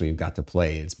 So I actually have got to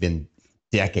play. It's been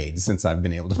decades since I've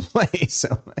been able to play.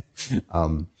 So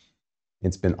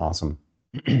it's been awesome.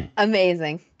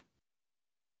 Amazing.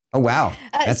 Oh, wow.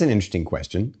 That's an interesting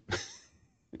question.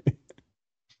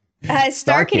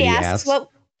 Star Kitty asks,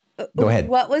 go ahead.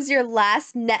 What was your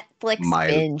last Netflix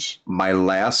binge? My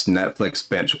last Netflix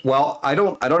binge. Well, I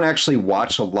don't actually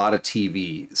watch a lot of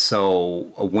TV. So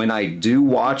when I do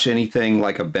watch anything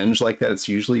like a binge like that, it's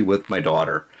usually with my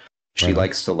daughter. She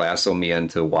likes to lasso me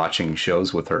into watching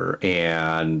shows with her.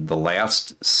 And the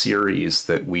last series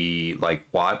that we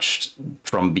watched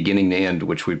from beginning to end,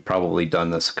 which we've probably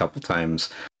done this a couple times,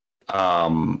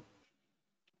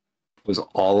 was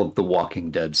all of the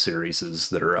Walking Dead series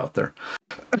that are out there.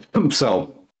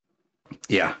 So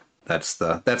yeah, that's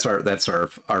our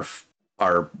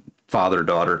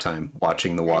father-daughter time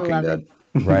watching The Walking Dead.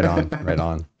 Right on, right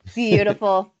on.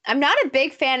 Beautiful. I'm not a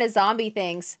big fan of zombie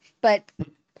things, but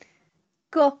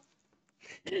cool.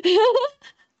 We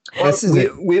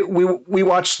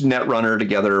watched Netrunner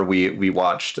together. We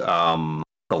watched The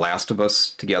Last of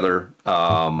Us together.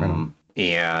 And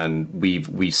we've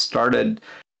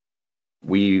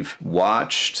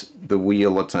watched The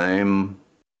Wheel of Time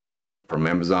from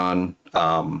Amazon.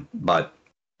 But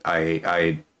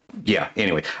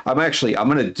anyway, I'm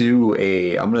gonna do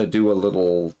a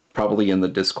little, probably in the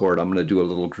Discord, I'm gonna do a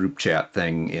little group chat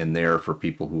thing in there for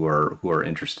people who are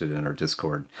interested in our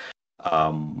Discord,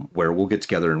 where we'll get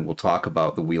together and we'll talk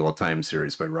about the Wheel of Time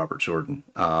series by Robert Jordan.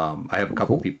 I have a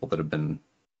couple people that have been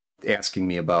asking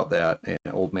me about that, and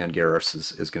Old Man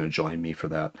Garrus is going to join me for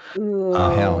that.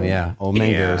 Hell yeah, Old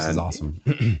Man Garrus is awesome.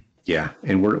 Yeah,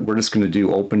 and we're just going to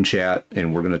do open chat,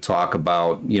 and we're going to talk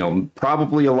about,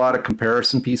 probably a lot of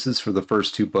comparison pieces for the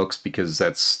first 2 books, because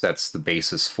that's the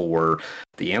basis for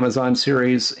the Amazon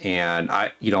series. And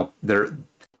the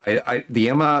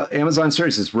Amazon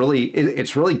series is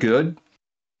it's really good,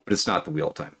 but it's not the Wheel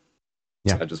of Time.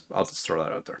 Yeah, I'll just throw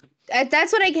that out there.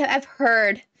 That's what I've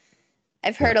heard.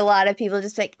 I've heard a lot of people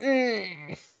just like,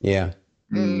 Yeah.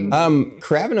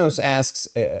 Kravenos asks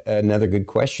another good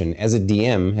question. As a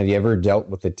DM, have you ever dealt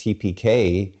with a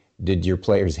TPK? Did your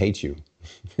players hate you?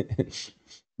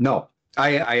 No,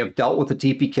 I have dealt with the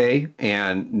TPK,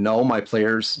 and no, my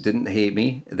players didn't hate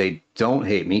me. They don't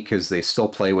hate me because they still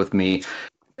play with me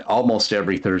almost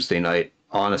every Thursday night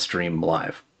on a stream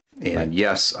live. And Right.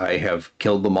 yes, I have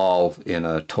killed them all in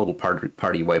a total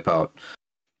party wipeout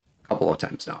a couple of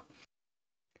times now.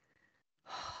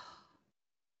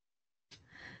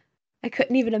 I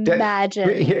couldn't even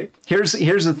imagine. Here's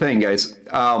the thing, guys.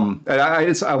 And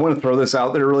I want to throw this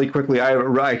out there really quickly. I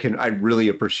really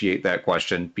appreciate that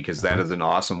question because that is an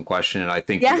awesome question, and I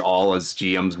think we all as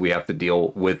GMs we have to deal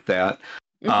with that.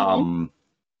 You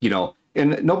know,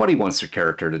 and nobody wants their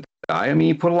character to die. I mean,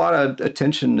 you put a lot of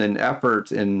attention and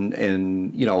effort,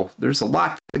 and you know, there's a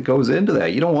lot that goes into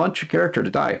that. You don't want your character to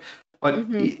die, but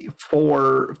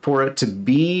for it to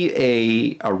be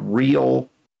a real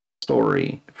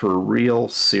story, for a real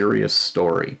serious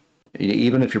story,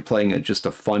 even if you're playing just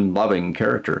a fun loving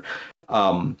character,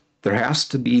 there has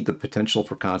to be the potential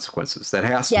for consequences. That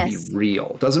has to be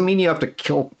real. Doesn't mean you have to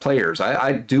kill players.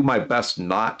 I do my best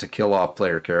not to kill off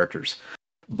player characters,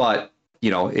 but you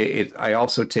know, I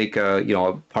also take a, you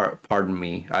know, pardon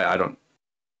me, I don't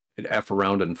F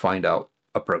around and find out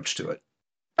approach to it.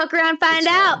 Fuck around, find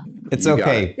out. It's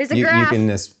okay. There's a you graph.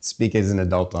 can speak as an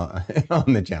adult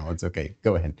on the channel. It's okay.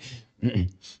 Go ahead.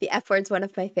 The F word's one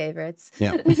of my favorites.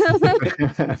 Yeah.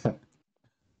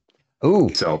 Ooh.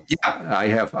 So yeah, I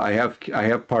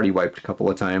have party wiped a couple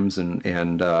of times,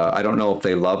 and I don't know if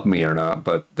they love me or not,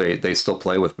 but they still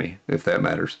play with me, if that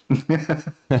matters.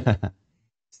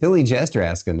 Silly Jester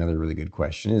asked another really good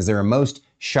question. Is there a most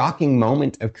shocking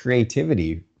moment of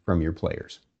creativity from your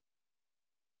players?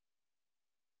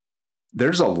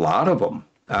 There's a lot of them.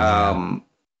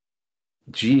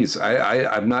 Geez,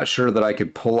 I'm not sure that I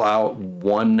could pull out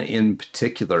one in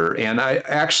particular. And I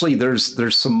actually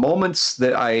there's some moments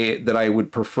that I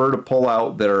would prefer to pull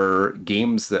out that are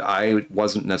games that I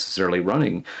wasn't necessarily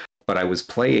running, but I was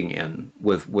playing in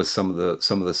with some of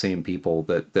the same people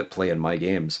that play in my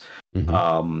games.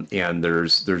 And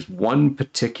there's one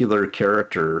particular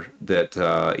character that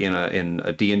in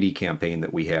a D&D campaign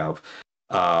that we have.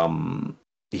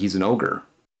 He's an ogre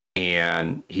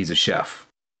and he's a chef.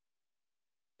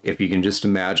 If you can just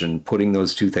imagine putting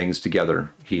those two things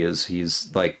together, he's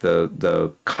like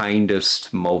the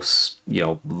kindest, most, you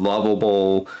know,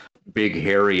 lovable, big,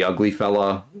 hairy, ugly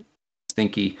fella,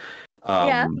 stinky.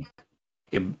 And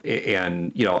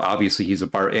you know, obviously he's a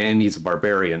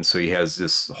barbarian, so he has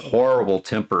this horrible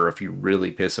temper if you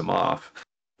really piss him off.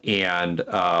 And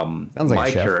my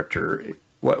character,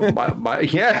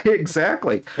 yeah,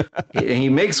 exactly. He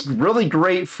makes really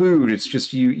great food. It's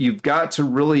just you've got to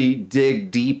really dig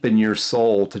deep in your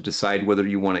soul to decide whether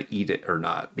you want to eat it or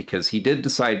not, because he did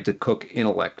decide to cook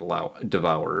intellect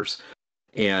devourers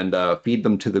and feed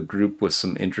them to the group with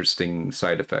some interesting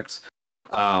side effects.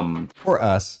 For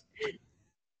us.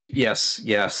 Yes.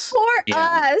 For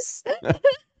us.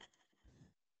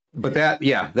 But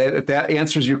that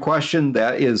answers your question.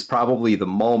 That is probably the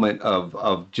moment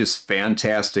of just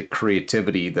fantastic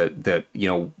creativity that you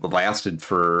know lasted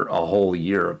for a whole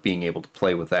year of being able to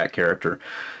play with that character.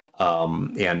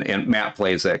 And Matt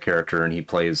plays that character, and he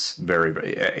plays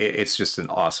it's just an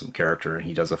awesome character, and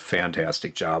he does a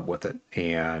fantastic job with it.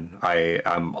 And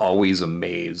I'm always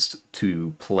amazed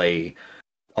to play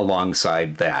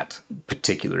alongside that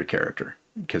particular character,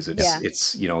 because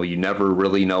it's you know, you never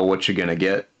really know what you're gonna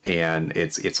get, and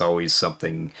it's always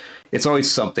something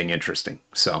interesting.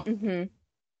 So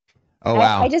oh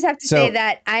wow. I just have to say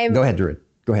that go ahead, Druid.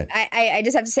 Go ahead. I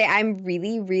just have to say I'm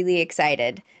really, really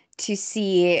excited to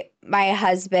see my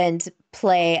husband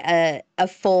play a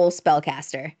full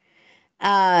spellcaster.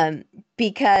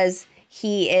 Because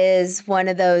he is one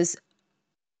of those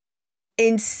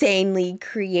insanely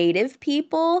creative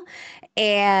people,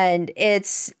 and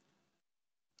it's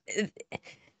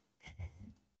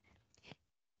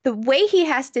the way he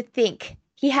has to think.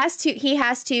 He has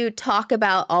to talk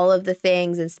about all of the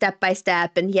things and step by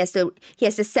step, and he has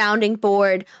to sounding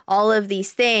board all of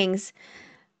these things.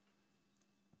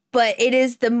 But it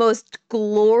is the most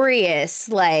glorious,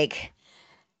 like,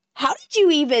 how did you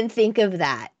even think of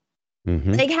that?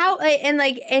 Like how,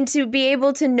 and to be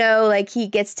able to know, like, he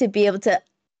gets to be able to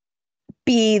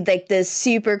be like this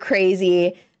super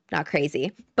crazy, not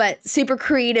crazy, but super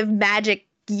creative magic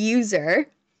user,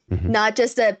 not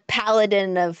just a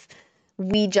paladin of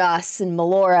Weejoss and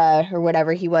Melora or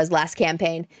whatever he was last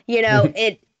campaign. You know,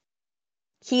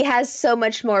 he has so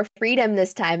much more freedom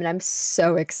this time, and I'm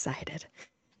so excited.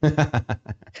 The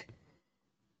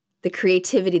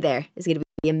creativity there is going to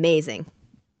be amazing.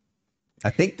 I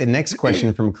think the next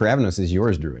question from Kravnos is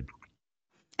yours, Druid.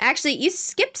 Actually, you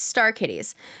skipped Star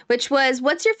Kitties, which was,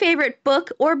 what's your favorite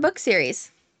book or book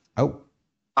series? Oh,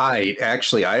 I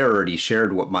already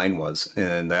shared what mine was,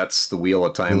 and that's The Wheel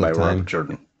of Time Wheel by of Time. Robert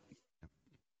Jordan.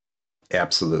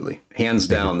 Absolutely. Hands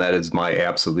down, that is my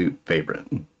absolute favorite.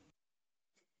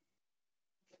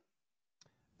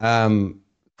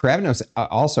 Kravnos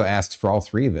also asks for all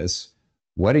three of us,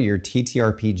 what are your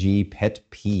TTRPG pet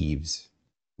peeves?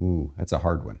 Ooh, that's a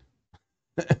hard one.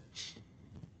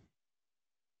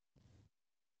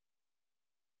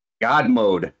 God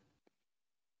mode.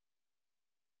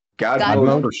 God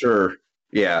mode for sure.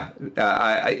 Yeah,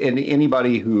 and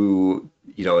anybody who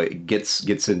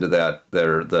gets into that,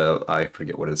 I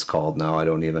forget what it's called now. I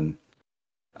don't even.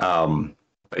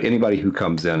 But anybody who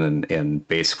comes in and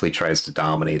basically tries to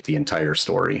dominate the entire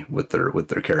story with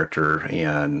their character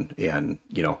and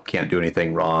can't do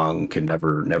anything wrong, can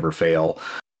never fail.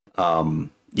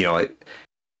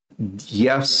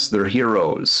 Yes, they're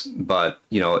heroes, but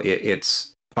it's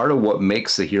part of what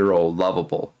makes a hero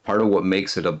lovable. Part of what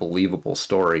makes it a believable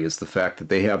story is the fact that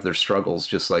they have their struggles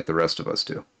just like the rest of us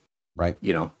do. Right.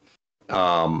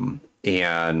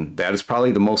 And that is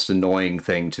probably the most annoying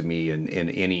thing to me in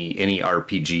any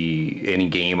RPG, any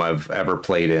game I've ever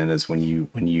played in, is when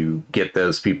you get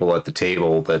those people at the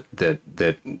table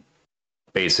that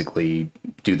basically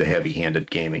do the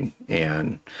heavy-handed gaming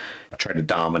and try to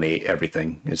dominate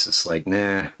everything. It's just like,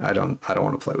 nah, I don't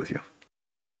want to play with you.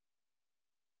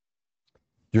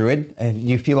 Druid,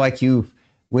 you feel like you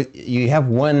have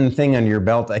one thing under your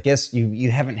belt. I guess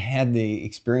you haven't had the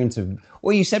experience of.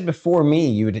 Well, you said before me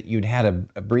you'd had a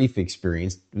brief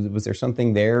experience. Was there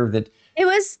something there that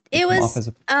this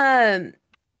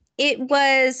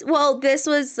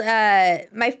was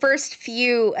my first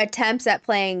few attempts at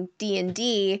playing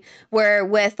D&D were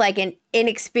with like an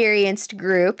inexperienced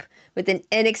group with an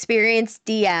inexperienced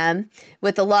DM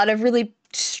with a lot of really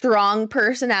strong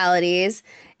personalities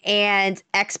and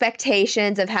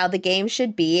expectations of how the game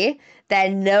should be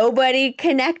that nobody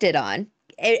connected on.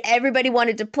 Everybody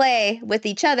wanted to play with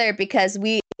each other because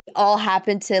we all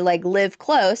happened to like live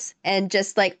close and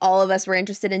just like all of us were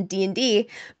interested in D&D,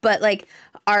 but like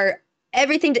our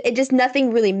everything, it just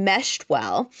nothing really meshed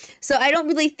well. So I don't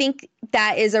really think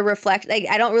that is a reflect. Like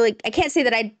I can't say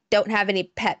that I don't have any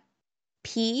pet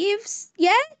peeves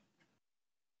yet.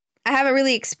 I haven't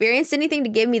really experienced anything to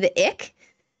give me the ick.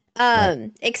 Right.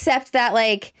 Except that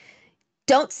like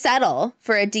don't settle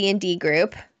for a D&D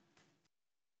group.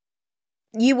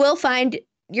 You will find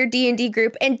your D&D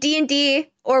group, and D&D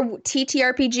or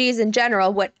TTRPGs in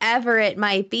general, whatever it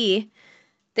might be.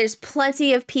 There's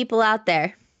plenty of people out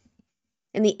there.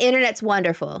 And the internet's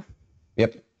wonderful.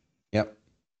 Yep.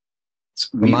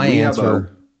 My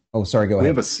answer. Sorry. Go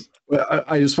ahead.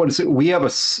 I just want to say we have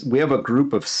a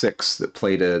group of six that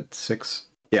play that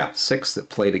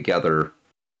play together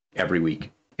every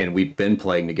week, and we've been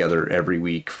playing together every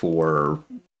week for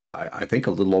I think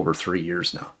a little over 3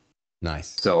 years now.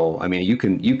 Nice. So I mean, you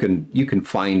can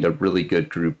find a really good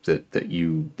group that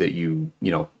you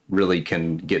really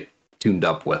can get tuned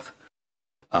up with,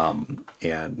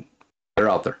 and they're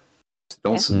out there.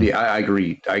 I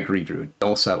agree, Drew.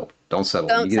 Don't settle. Don't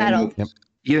settle.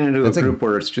 You get into a group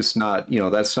where it's just not,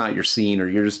 that's not your scene, or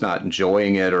you're just not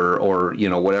enjoying it, or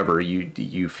whatever.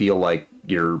 You feel like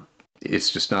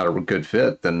it's just not a good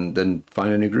fit. Then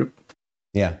find a new group.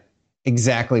 Yeah,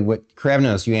 exactly what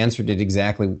Kravnos. You answered it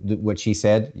exactly what she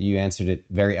said. You answered it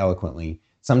very eloquently.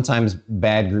 Sometimes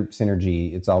bad group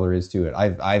synergy. It's all there is to it.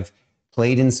 I've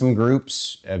played in some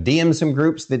groups, DM'd some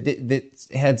groups that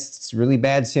had really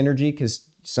bad synergy because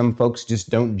some folks just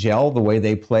don't gel the way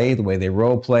they play, the way they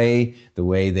role play, the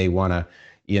way they want to,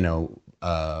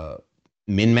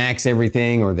 min-max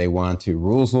everything, or they want to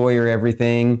rules lawyer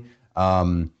everything.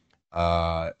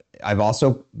 I've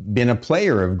also been a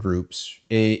player of groups.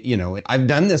 I've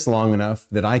done this long enough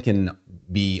that I can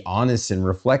be honest and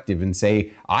reflective and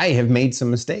say I have made some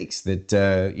mistakes. That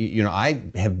I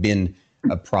have been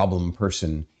a problem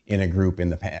person in a group in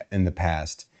the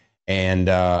past, and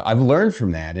I've learned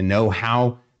from that and know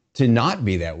how to not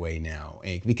be that way now.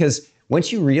 Because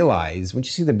once you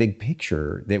see the big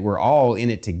picture that we're all in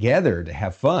it together to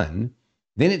have fun,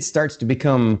 then it starts to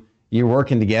become you're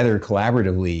working together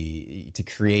collaboratively to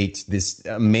create this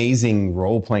amazing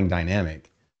role-playing dynamic.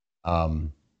 I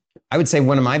would say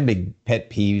one of my big pet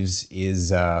peeves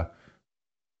is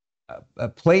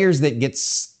players that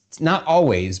gets, not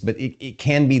always, but it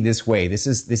can be this way. This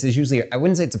is usually, I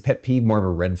wouldn't say it's a pet peeve, more of a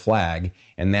red flag,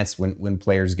 and that's when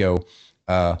players go,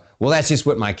 well, that's just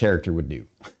what my character would do.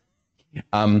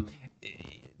 The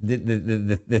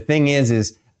thing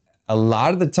is a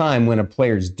lot of the time when a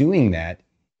player's doing that,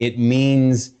 it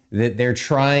means that they're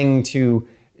trying to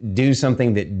do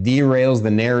something that derails the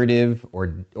narrative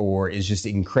or is just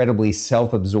incredibly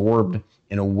self-absorbed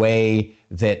in a way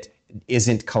that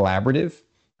isn't collaborative.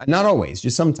 Not always,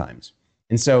 just sometimes.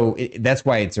 And so that's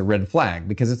why it's a red flag,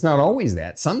 because it's not always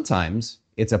that. Sometimes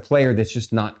it's a player that's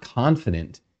just not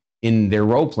confident in their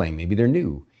role playing. Maybe they're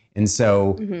new. And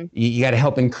so you got to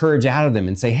help encourage out of them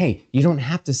and say, hey, you don't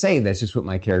have to say that's just what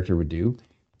my character would do.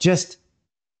 Just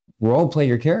role play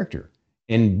your character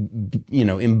and, you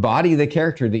know, embody the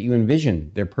character that you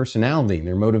envision, their personality,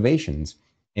 their motivations.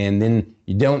 And then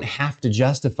you don't have to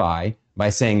justify by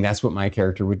saying that's what my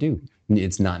character would do.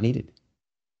 It's not needed.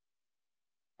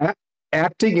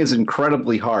 Acting is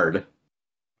incredibly hard.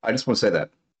 I just want to say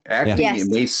that. Acting, Yes. it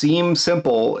may seem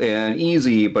simple and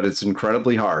easy, but it's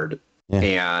incredibly hard. Yeah.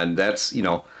 And that's, you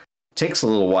know, takes a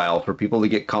little while for people to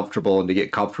get comfortable and to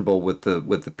get comfortable with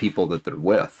the people that they're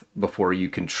with before you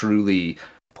can truly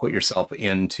put yourself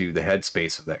into the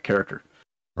headspace of that character.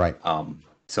 Right.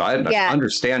 So I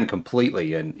understand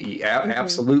completely, and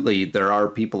absolutely, there are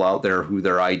people out there who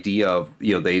their idea of,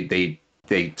 you know, they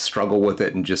struggle with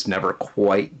it and just never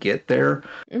quite get there.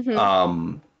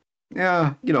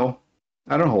 Yeah, you know,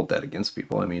 I don't hold that against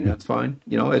people. I mean, that's fine.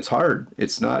 You know, it's hard.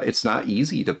 It's not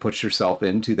easy to put yourself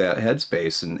into that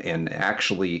headspace and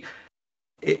actually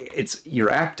it's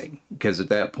you're acting, because at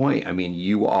that point, I mean,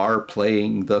 you are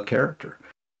playing the character.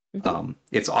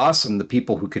 It's awesome. The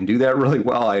people who can do that really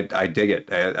well, I dig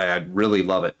it. I really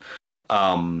love it.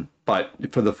 But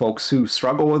for the folks who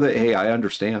struggle with it, hey, I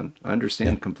understand.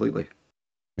 Completely.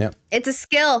 Yeah. It's a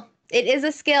skill. It is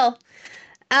a skill.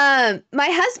 My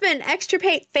husband,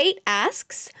 Extirpate Fate,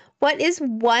 asks, what is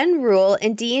one rule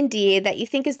in D&D that you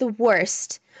think is the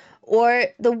worst, or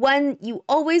the one you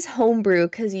always homebrew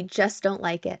because you just don't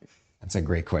like it? That's a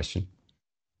great question.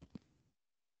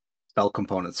 Spell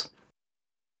components.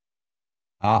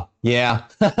 Yeah,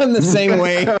 I'm the same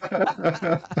way.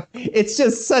 It's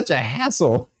just such a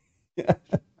hassle.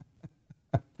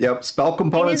 Yep, spell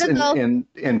components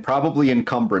and probably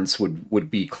encumbrance would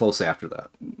be close after that.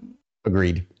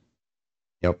 Agreed.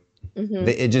 Yep.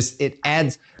 It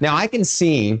adds. Now I can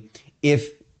see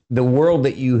if the world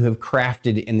that you have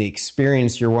crafted and the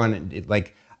experience you're wanting,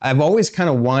 like I've always kind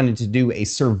of wanted to do a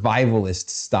survivalist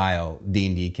style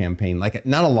D&D campaign, like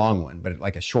not a long one, but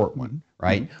like a short one,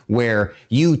 right? Where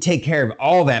you take care of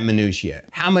all that minutia,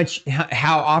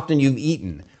 how often you've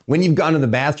eaten, when you've gone to the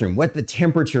bathroom, what the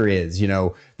temperature is, you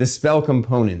know, the spell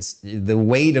components, the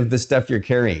weight of the stuff you're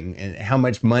carrying, and how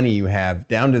much money you have,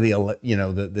 down to the, you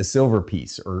know, the silver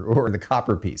piece or the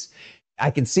copper piece. I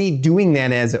could see doing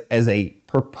that as a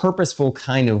purposeful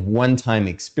kind of one-time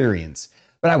experience,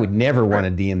 but I would never want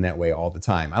to DM that way all the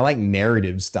time. I like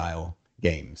narrative style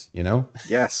games, you know?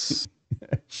 Yes.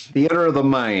 Theater of the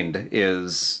mind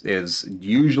is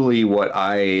usually what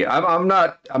I'm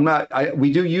not,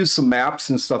 we do use some maps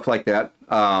and stuff like that.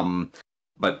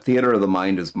 But theater of the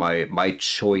mind is my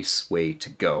choice way to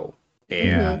go.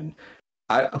 And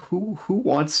who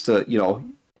wants to, you know,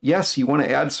 yes, you want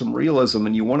to add some realism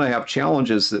and you want to have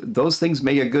challenges. Those things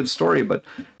make a good story, but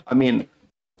I mean,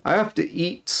 I have to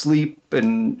eat, sleep,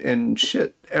 and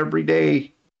shit every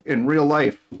day in real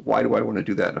life. Why do I want to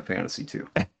do that in a fantasy too?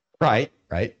 Right.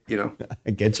 You know,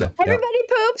 I get you. Everybody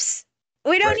poops.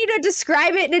 We don't need to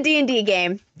describe it in a D&D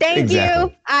game. Thank Exactly.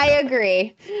 you. I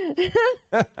agree.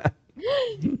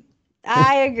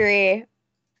 I agree.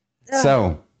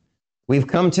 So we've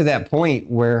come to that point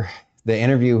where the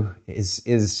interview is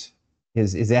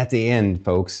at the end,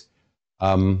 folks.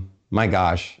 My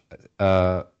gosh,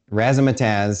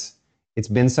 RazaMahTaz, it's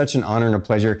been such an honor and a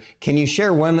pleasure. Can you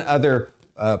share one other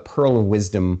pearl of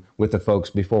wisdom with the folks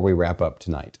before we wrap up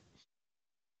tonight?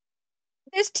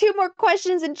 There's 2 more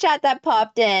questions in chat that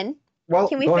popped in. well,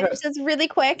 Can we go finish ahead. this really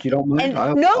quick? If you don't mind,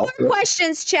 And no more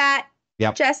questions, chat.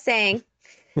 Yep. Just saying.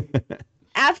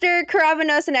 After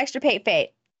Karavanos and Extirpate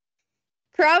Fate.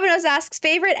 Karavanos asks,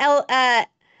 favorite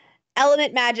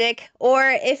element magic,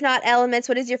 or if not elements,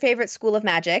 what is your favorite school of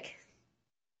magic?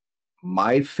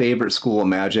 My favorite school of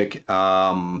magic,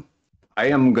 I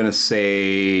am gonna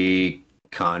say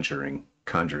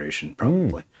conjuration,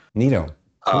 probably. Neato.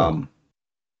 Cool.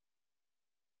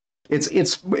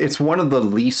 It's one of the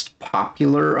least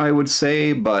popular, I would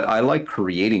say, but I like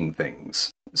creating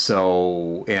things.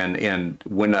 So and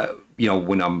when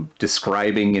when I'm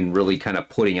describing and really kind of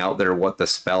putting out there what the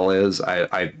spell is,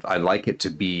 I like it to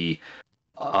be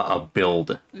a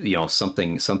build, you know,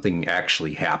 something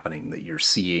actually happening that you're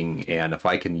seeing, and if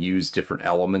I can use different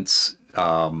elements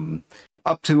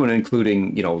up to and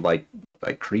including, you know, like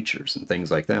creatures and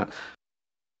things like that.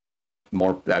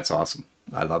 That's awesome.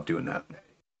 I love doing that.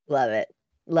 Love it.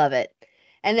 Love it.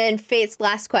 And then Fate's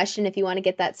last question, if you want to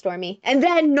get that, Stormy. And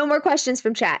then no more questions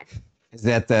from chat. Is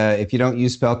that if you don't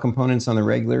use spell components on the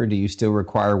regular, do you still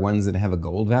require ones that have a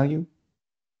gold value?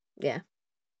 Yeah.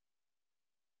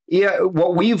 Yeah,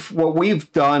 what we've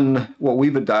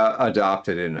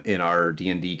adopted in our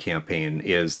D&D campaign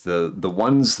is the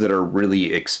ones that are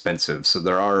really expensive. So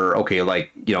there are, okay,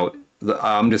 like,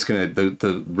 I'm just gonna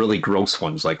the really gross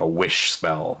ones, like a wish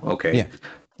spell. Okay. Yeah.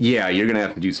 Yeah, you're gonna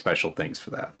have to do special things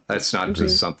for that. That's not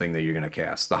just something that you're gonna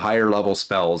cast. The higher level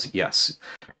spells, yes.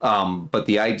 But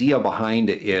the idea behind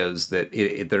it is that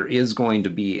there is going to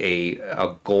be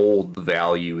a gold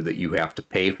value that you have to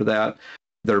pay for that.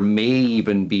 There may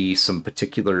even be some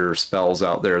particular spells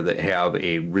out there that have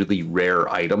a really rare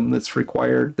item that's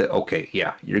required that, okay,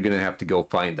 yeah, you're going to have to go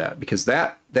find that, because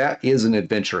that is an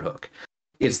adventure hook.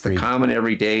 It's the common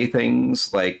everyday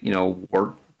things like,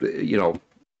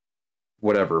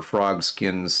 whatever, frog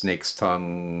skin, snake's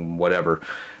tongue, whatever.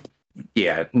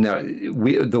 Yeah, no,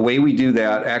 the way we do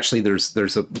that, actually,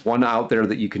 there's a one out there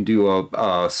that you can do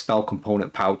a spell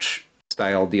component pouch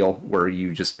style deal where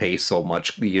you just pay so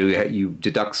much, you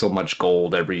deduct so much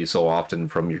gold every so often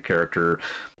from your character,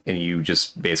 and you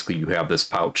just basically you have this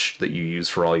pouch that you use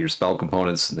for all your spell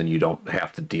components, and then you don't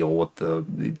have to deal with the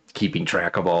keeping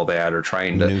track of all that or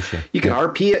trying to Minutia. You can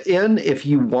RP it in if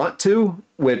you want to,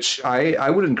 which I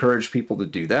would encourage people to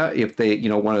do that if they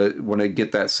want to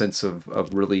get that sense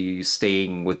of really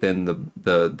staying within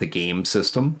the game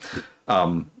system.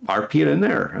 RP it in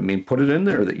there. I mean, put it in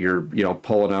there that you're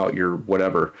pulling out your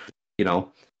whatever,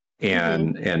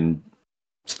 and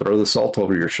throw the salt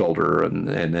over your shoulder and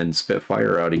then spit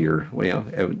fire out of your whatever,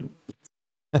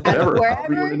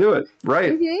 however you want to do it,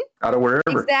 right? Out of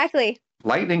wherever. Exactly.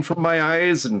 Lightning from my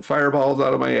eyes and fireballs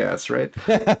out of my ass, right?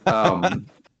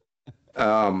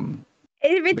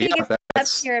 Everything is up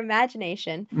to your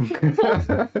imagination.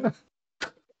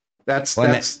 That's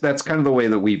kind of the way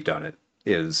that we've done it.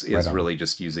 Is Right on. really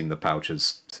just using the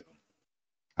pouches.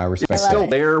 I respect It's that. still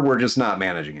there. We're just not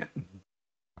managing it.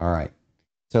 All right.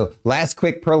 So last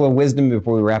quick pearl of wisdom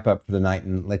before we wrap up for the night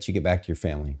and let you get back to your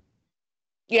family.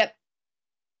 Yep.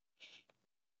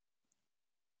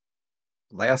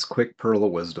 Last quick pearl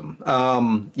of wisdom.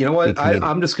 You know what?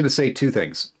 I'm just going to say two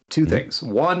things. Two things.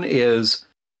 One is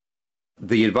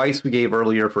the advice we gave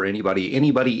earlier for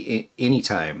anybody,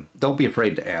 anytime. Don't be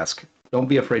afraid to ask. Don't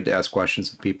be afraid to ask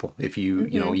questions of people. If you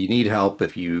you need help,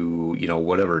 if you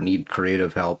whatever, need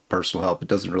creative help, personal help, it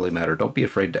doesn't really matter. Don't be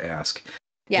afraid to ask.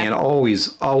 Yeah. And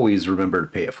always remember to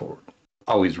pay it forward.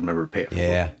 Always remember to pay it forward.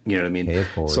 Yeah. You know what I mean? Pay it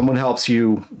forward. Someone helps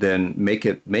you, then make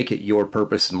it your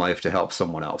purpose in life to help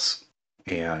someone else.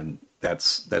 And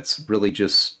that's really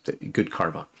just good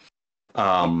karma.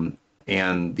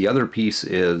 And the other piece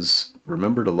is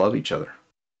remember to love each other.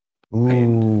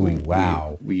 Ooh,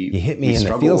 wow. You hit me in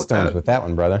the field stones with that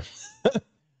one, brother.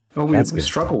 Well, we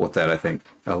struggle with that, I think,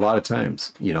 a lot of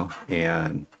times,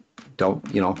 and don't,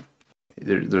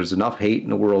 there's enough hate in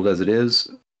the world as it is.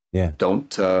 Yeah. Don't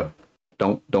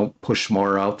push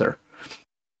more out there.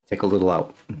 Take a little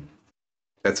out.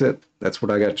 That's it. That's what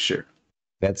I got to share.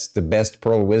 That's the best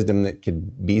pearl of wisdom that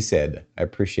could be said. I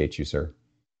appreciate you, sir.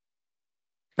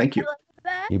 Thank you.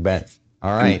 You bet.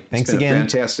 All right. Thanks again.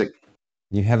 Fantastic.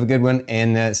 You have a good one,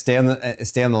 and stay on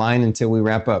the line until we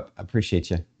wrap up. I appreciate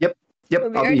you. Yep.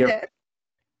 I'll be here.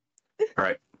 All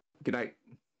right. Good night.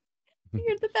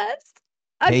 You're the best.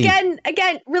 Again,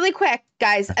 really quick,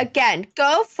 guys. Again,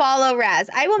 go follow Raz.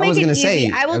 I will make it easy.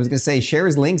 I was gonna say share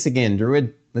his links again,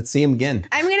 Druid. Let's see him again.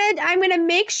 I'm gonna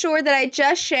make sure that I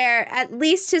just share at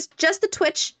least just the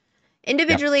Twitch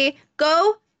individually.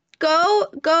 Yep.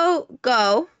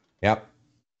 Go. Yep.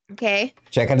 Okay.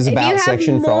 Check out his about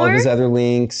section for all of his other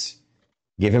links.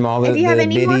 Give him all the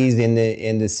biddies in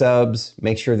the subs.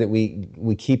 Make sure that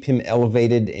we keep him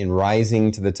elevated and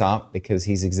rising to the top, because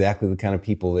he's exactly the kind of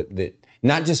people that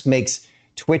not just makes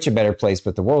Twitch a better place,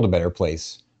 but the world a better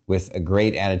place with a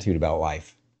great attitude about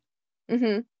life.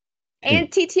 Mm-hmm.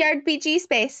 And TTRPG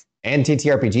space. And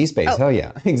TTRPG space. Oh, hell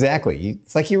yeah. Exactly.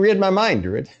 It's like you read my mind,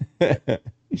 Druid.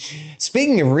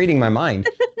 Speaking of reading my mind,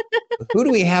 who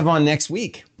do we have on next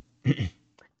week?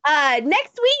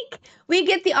 Next week, we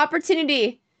get the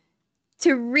opportunity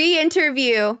to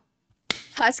re-interview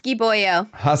Husky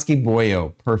Boyo. Husky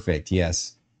Boyo. Perfect.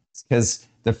 Yes. Because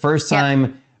the first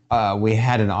time we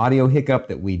had an audio hiccup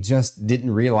that we just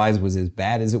didn't realize was as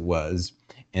bad as it was.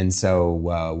 And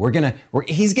so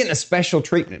he's getting a special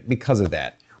treatment because of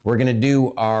that. We're going to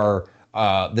do our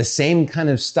the same kind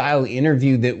of style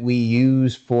interview that we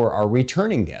use for our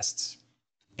returning guests.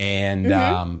 And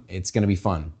it's going to be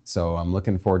fun. So I'm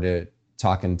looking forward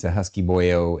talking to Husky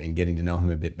Boyo and getting to know him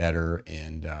a bit better.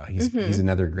 And he's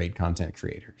another great content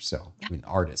creator. So, I mean,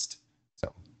 artist.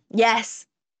 So, Yes.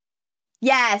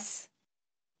 Yes.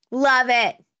 Love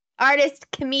it. Artist,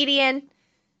 comedian.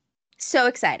 So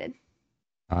excited.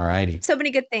 all righty. So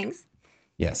many good things.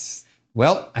 Yes.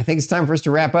 Well, I think it's time for us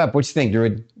to wrap up. What you think,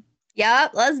 Druid?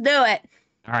 Yep, let's do it.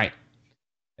 All right.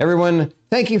 Everyone,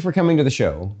 thank you for coming to the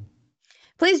show.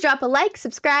 Please drop a like,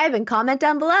 subscribe, and comment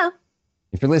down below.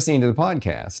 If you're listening to the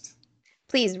podcast,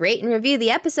 Please rate and review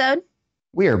the episode.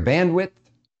 we are Bandwidth.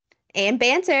 And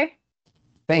banter.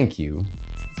 Thank you.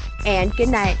 And good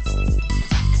night.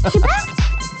 Goodbye.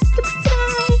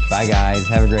 Goodbye. Bye, guys.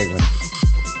 Have a great one.